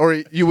 yeah, or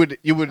you would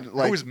I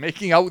like was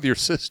making out with your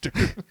sister.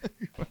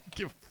 You don't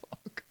give a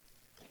fuck.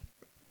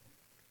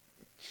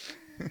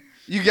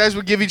 you guys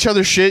would give each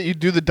other shit. You'd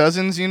do the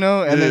dozens, and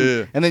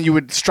Yeah. then you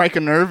would strike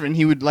a nerve, and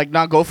he would like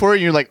not go for it.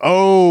 And you're like,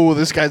 oh,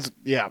 this guy's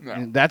No.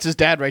 that's his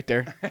dad right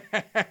there.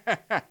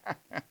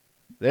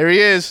 There he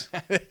is.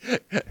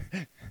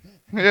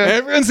 Yeah,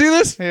 Everyone see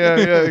this? yeah,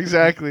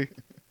 exactly.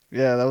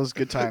 Yeah, that was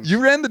good times. You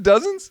ran the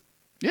dozens?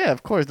 Yeah,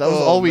 of course. That was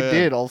Oh, all we man.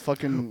 did. All.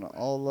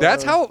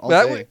 That's how all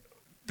that day.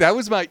 that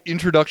was my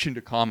introduction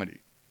to comedy.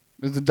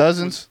 The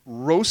dozens.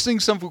 Roasting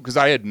some food because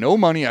I had no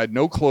money, I had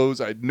no clothes,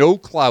 I had no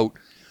clout,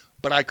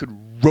 but I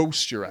could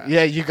roast your ass.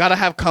 Yeah, you gotta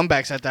have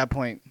comebacks at that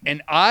point.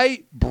 And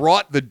I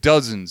brought the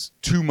dozens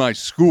to my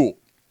school.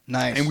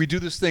 Nice. And we do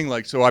this thing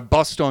like, so I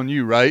bust on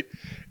you, right?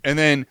 And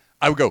then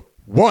I would go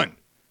 1,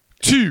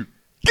 2.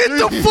 Get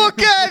the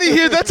fuck out of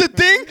here. That's a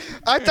thing?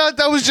 I thought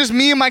that was just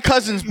me and my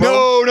cousins,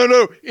 bro.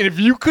 No. And if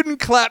you couldn't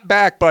clap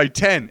back by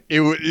 10,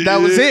 That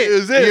was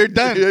it. You're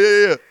done.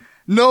 Yeah.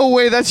 No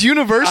way. That's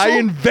universal. I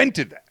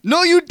invented that.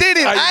 No, you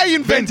didn't. I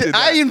invented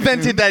I that.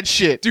 invented that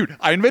shit. Dude,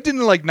 I invented it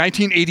in like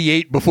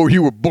 1988 before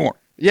you were born.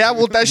 Yeah,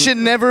 well, that shit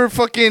never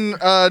fucking.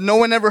 No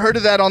one ever heard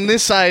of that on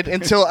this side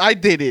until I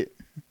did it.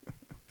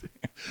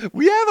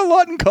 We have a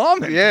lot in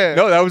common. Yeah.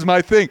 No, that was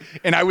my thing.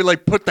 And I would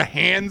like put the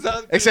hands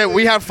up. Except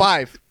we have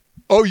 5.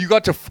 Oh, you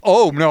got to.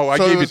 No, I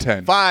So it gave you was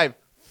 10. 5,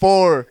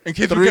 4, And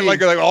kids 3. would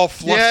get like all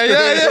flustered.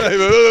 Yeah.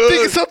 Like,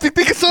 Think of something.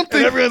 Think of something.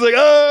 And everyone's like,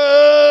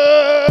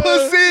 oh,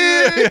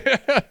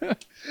 Pussy.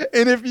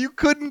 And if you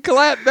couldn't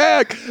clap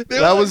back,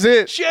 That was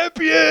it.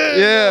 Champion.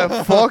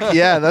 Yeah, fuck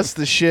yeah. That's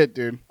the shit,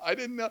 dude. I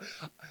didn't know.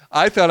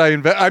 I thought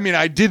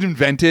I did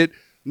invent it.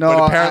 No,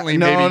 but apparently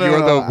no, maybe no, you're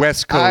no. the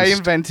West Coast. I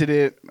invented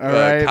it. All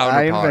right,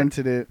 I counterpart.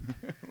 invented it.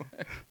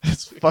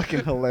 It's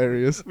fucking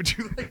hilarious. Would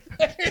you like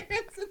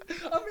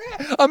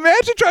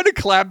Imagine trying to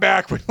clap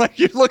back when like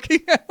you're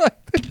looking at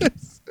like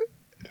this.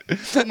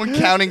 Someone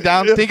counting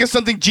down. Think of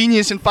something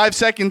genius in 5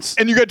 seconds.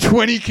 And you got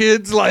 20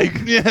 kids like,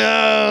 he's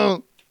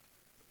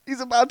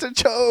about to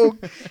choke.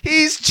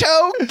 He's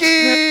choking.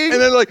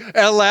 And then, like,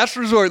 at last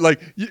resort,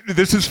 like,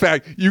 this is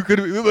fact. You could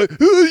like,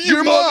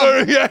 your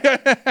mother.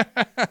 Yeah.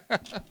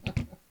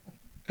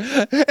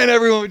 And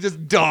everyone would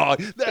just dog.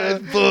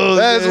 That's bullshit.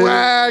 That's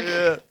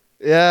whack.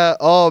 Yeah.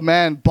 Oh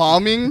man,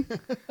 bombing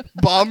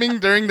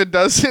during the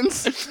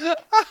dozens.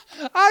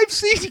 I've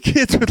seen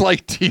kids with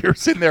like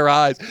tears in their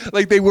eyes,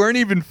 like they weren't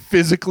even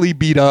physically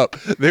beat up.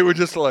 They were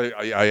just like,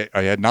 I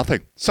had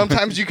nothing.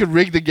 Sometimes you could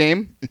rig the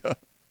game.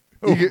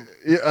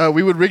 Yeah.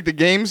 We would rig the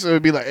game, so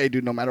it'd be like, hey,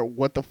 dude, no matter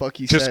what the fuck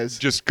he says,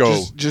 just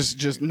go.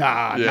 Just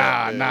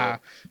nah.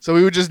 So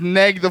we would just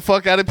neg the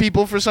fuck out of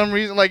people for some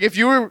reason. Like if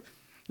you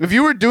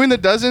were doing the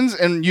dozens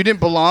and you didn't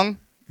belong,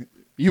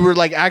 you were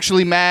like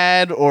actually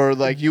mad, or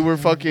like you were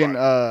fucking.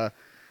 The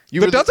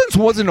dozens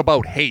wasn't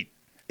about hate.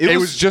 It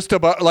was just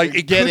about like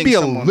it could be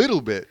someone. A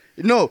little bit.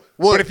 No,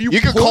 well, but if you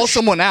could call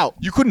someone out.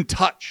 You couldn't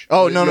touch.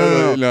 Oh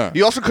no.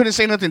 You also couldn't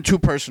say nothing too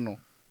personal.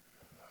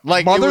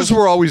 Like mothers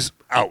were always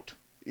out.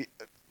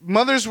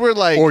 Mothers were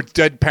like, or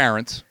dead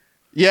parents.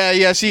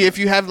 Yeah. See, if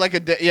you have like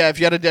if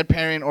you had a dead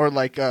parent, or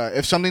like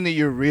if something that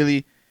you're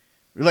really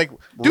like,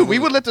 dude, we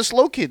would let the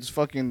slow kids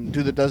fucking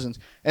do the dozens,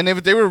 and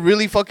if they were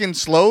really fucking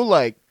slow,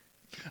 like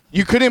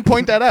you couldn't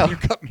point that out. You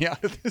cut me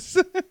out of this.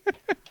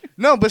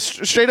 No, but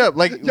straight up,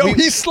 like,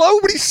 he's slow,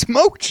 but he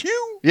smoked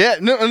you. Yeah,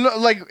 no,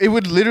 like it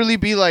would literally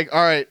be like,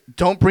 all right,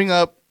 don't bring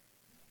up,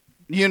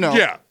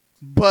 Yeah,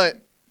 but.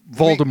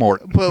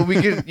 Voldemort. But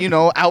we could,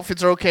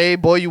 outfits are okay.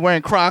 Boy, you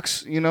wearing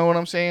Crocs. You know what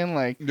I'm saying?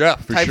 Like, yeah,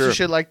 for types sure. of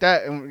shit like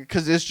that.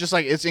 Because it's just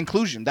like, it's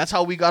inclusion. That's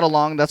how we got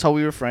along. That's how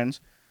we were friends.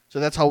 So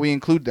that's how we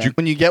include them.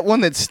 When you get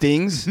one that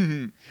stings,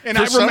 and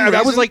I remember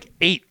that was like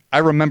 8. I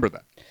remember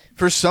that.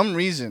 For some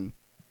reason,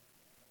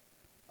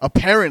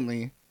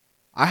 apparently,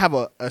 I have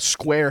a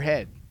square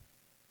head.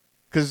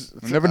 Because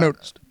I never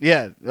noticed.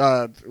 Yeah.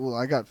 Well,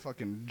 I got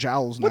fucking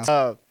jowls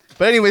now.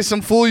 But anyway,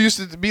 some fool used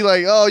to be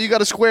like, "Oh, you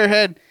got a square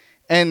head."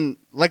 And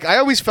like I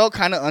always felt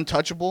kind of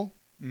untouchable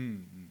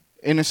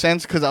in a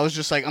sense, because I was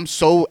just like, I'm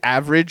so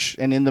average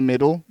and in the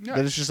middle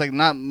that it's just like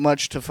not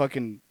much to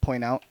fucking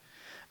point out.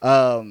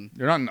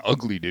 You're not an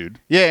ugly dude.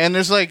 Yeah, and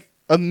there's like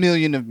a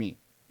million of me.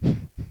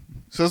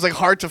 So it's like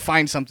hard to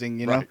find something,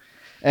 you know? Right.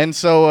 And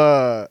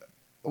so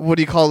what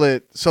do you call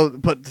it? So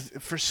but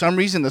for some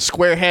reason the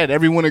square head,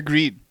 everyone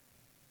agreed.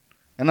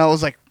 And I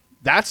was like,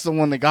 that's the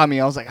one that got me.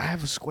 I was like, I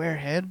have a square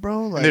head,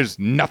 bro. Like, there's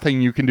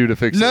nothing you can do to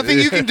fix it. Nothing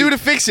you can do to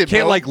fix it, bro.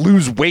 Can't like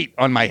lose weight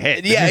on my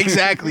head. Yeah,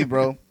 exactly,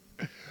 bro.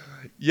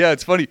 Yeah,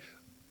 it's funny.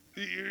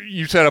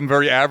 You said I'm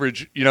very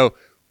average.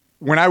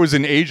 When I was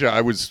in Asia,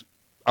 I was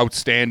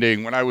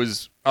outstanding. When I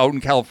was out in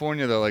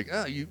California, they're like,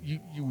 oh,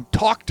 you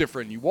talk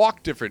different. You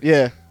walk different.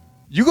 Yeah.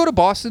 You go to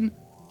Boston,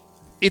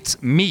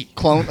 it's me.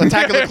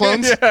 Attack of the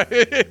Clones? Yeah,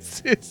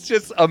 it's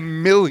just a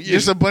million.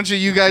 Just a bunch of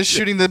you guys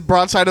shooting the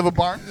broadside of a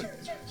barn?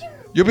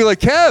 You'll be like,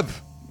 Kev.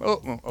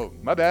 Oh,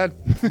 my bad.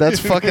 That's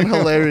fucking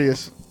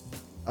hilarious.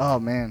 Oh,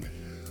 man.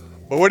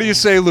 But what do you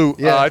say, Lou?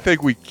 Yeah. I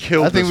think we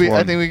killed this one.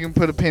 I think we can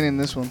put a pin in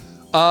this one.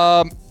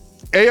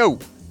 Ayo,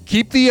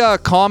 keep the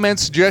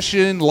comments,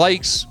 suggestion,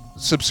 likes,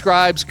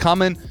 subscribes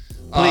coming.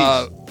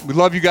 Please. We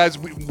love you guys.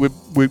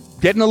 We're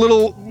getting a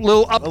little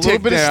uptick. A little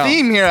bit now. of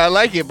steam here. I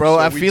like it, bro.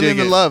 So I'm we feeling dig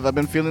the it. love. I've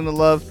been feeling the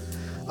love.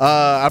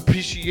 I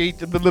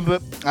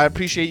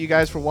appreciate you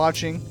guys for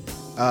watching.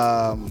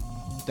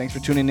 Thanks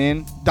for tuning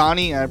in.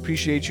 Donnie, I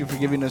appreciate you for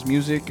giving us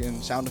music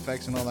and sound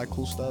effects and all that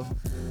cool stuff.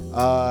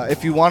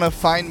 If you want to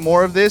find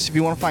more of this, if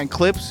you want to find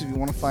clips, if you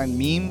want to find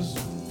memes,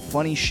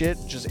 funny shit,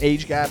 just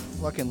age gap,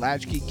 fucking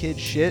latchkey kid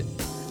shit,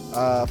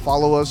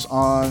 follow us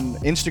on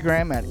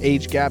Instagram at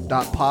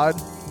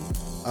agegap.pod,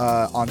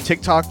 on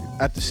TikTok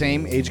at the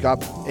same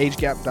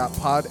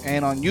agegap.pod,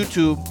 and on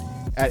YouTube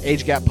at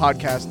agegap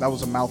podcast. That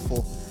was a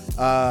mouthful.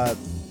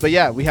 But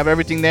yeah, we have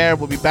everything there.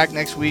 We'll be back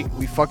next week.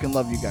 We fucking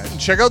love you guys.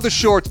 Check out the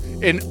shorts.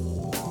 And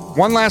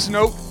one last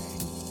note,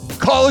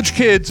 college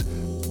kids,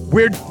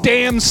 we're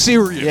damn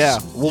serious. Yeah,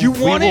 we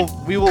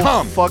will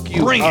come, fuck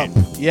you bring up.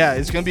 it. Yeah,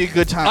 it's gonna be a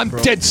good time. I'm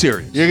bro. dead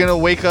serious. You're gonna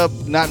wake up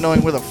not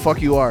knowing where the fuck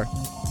you are.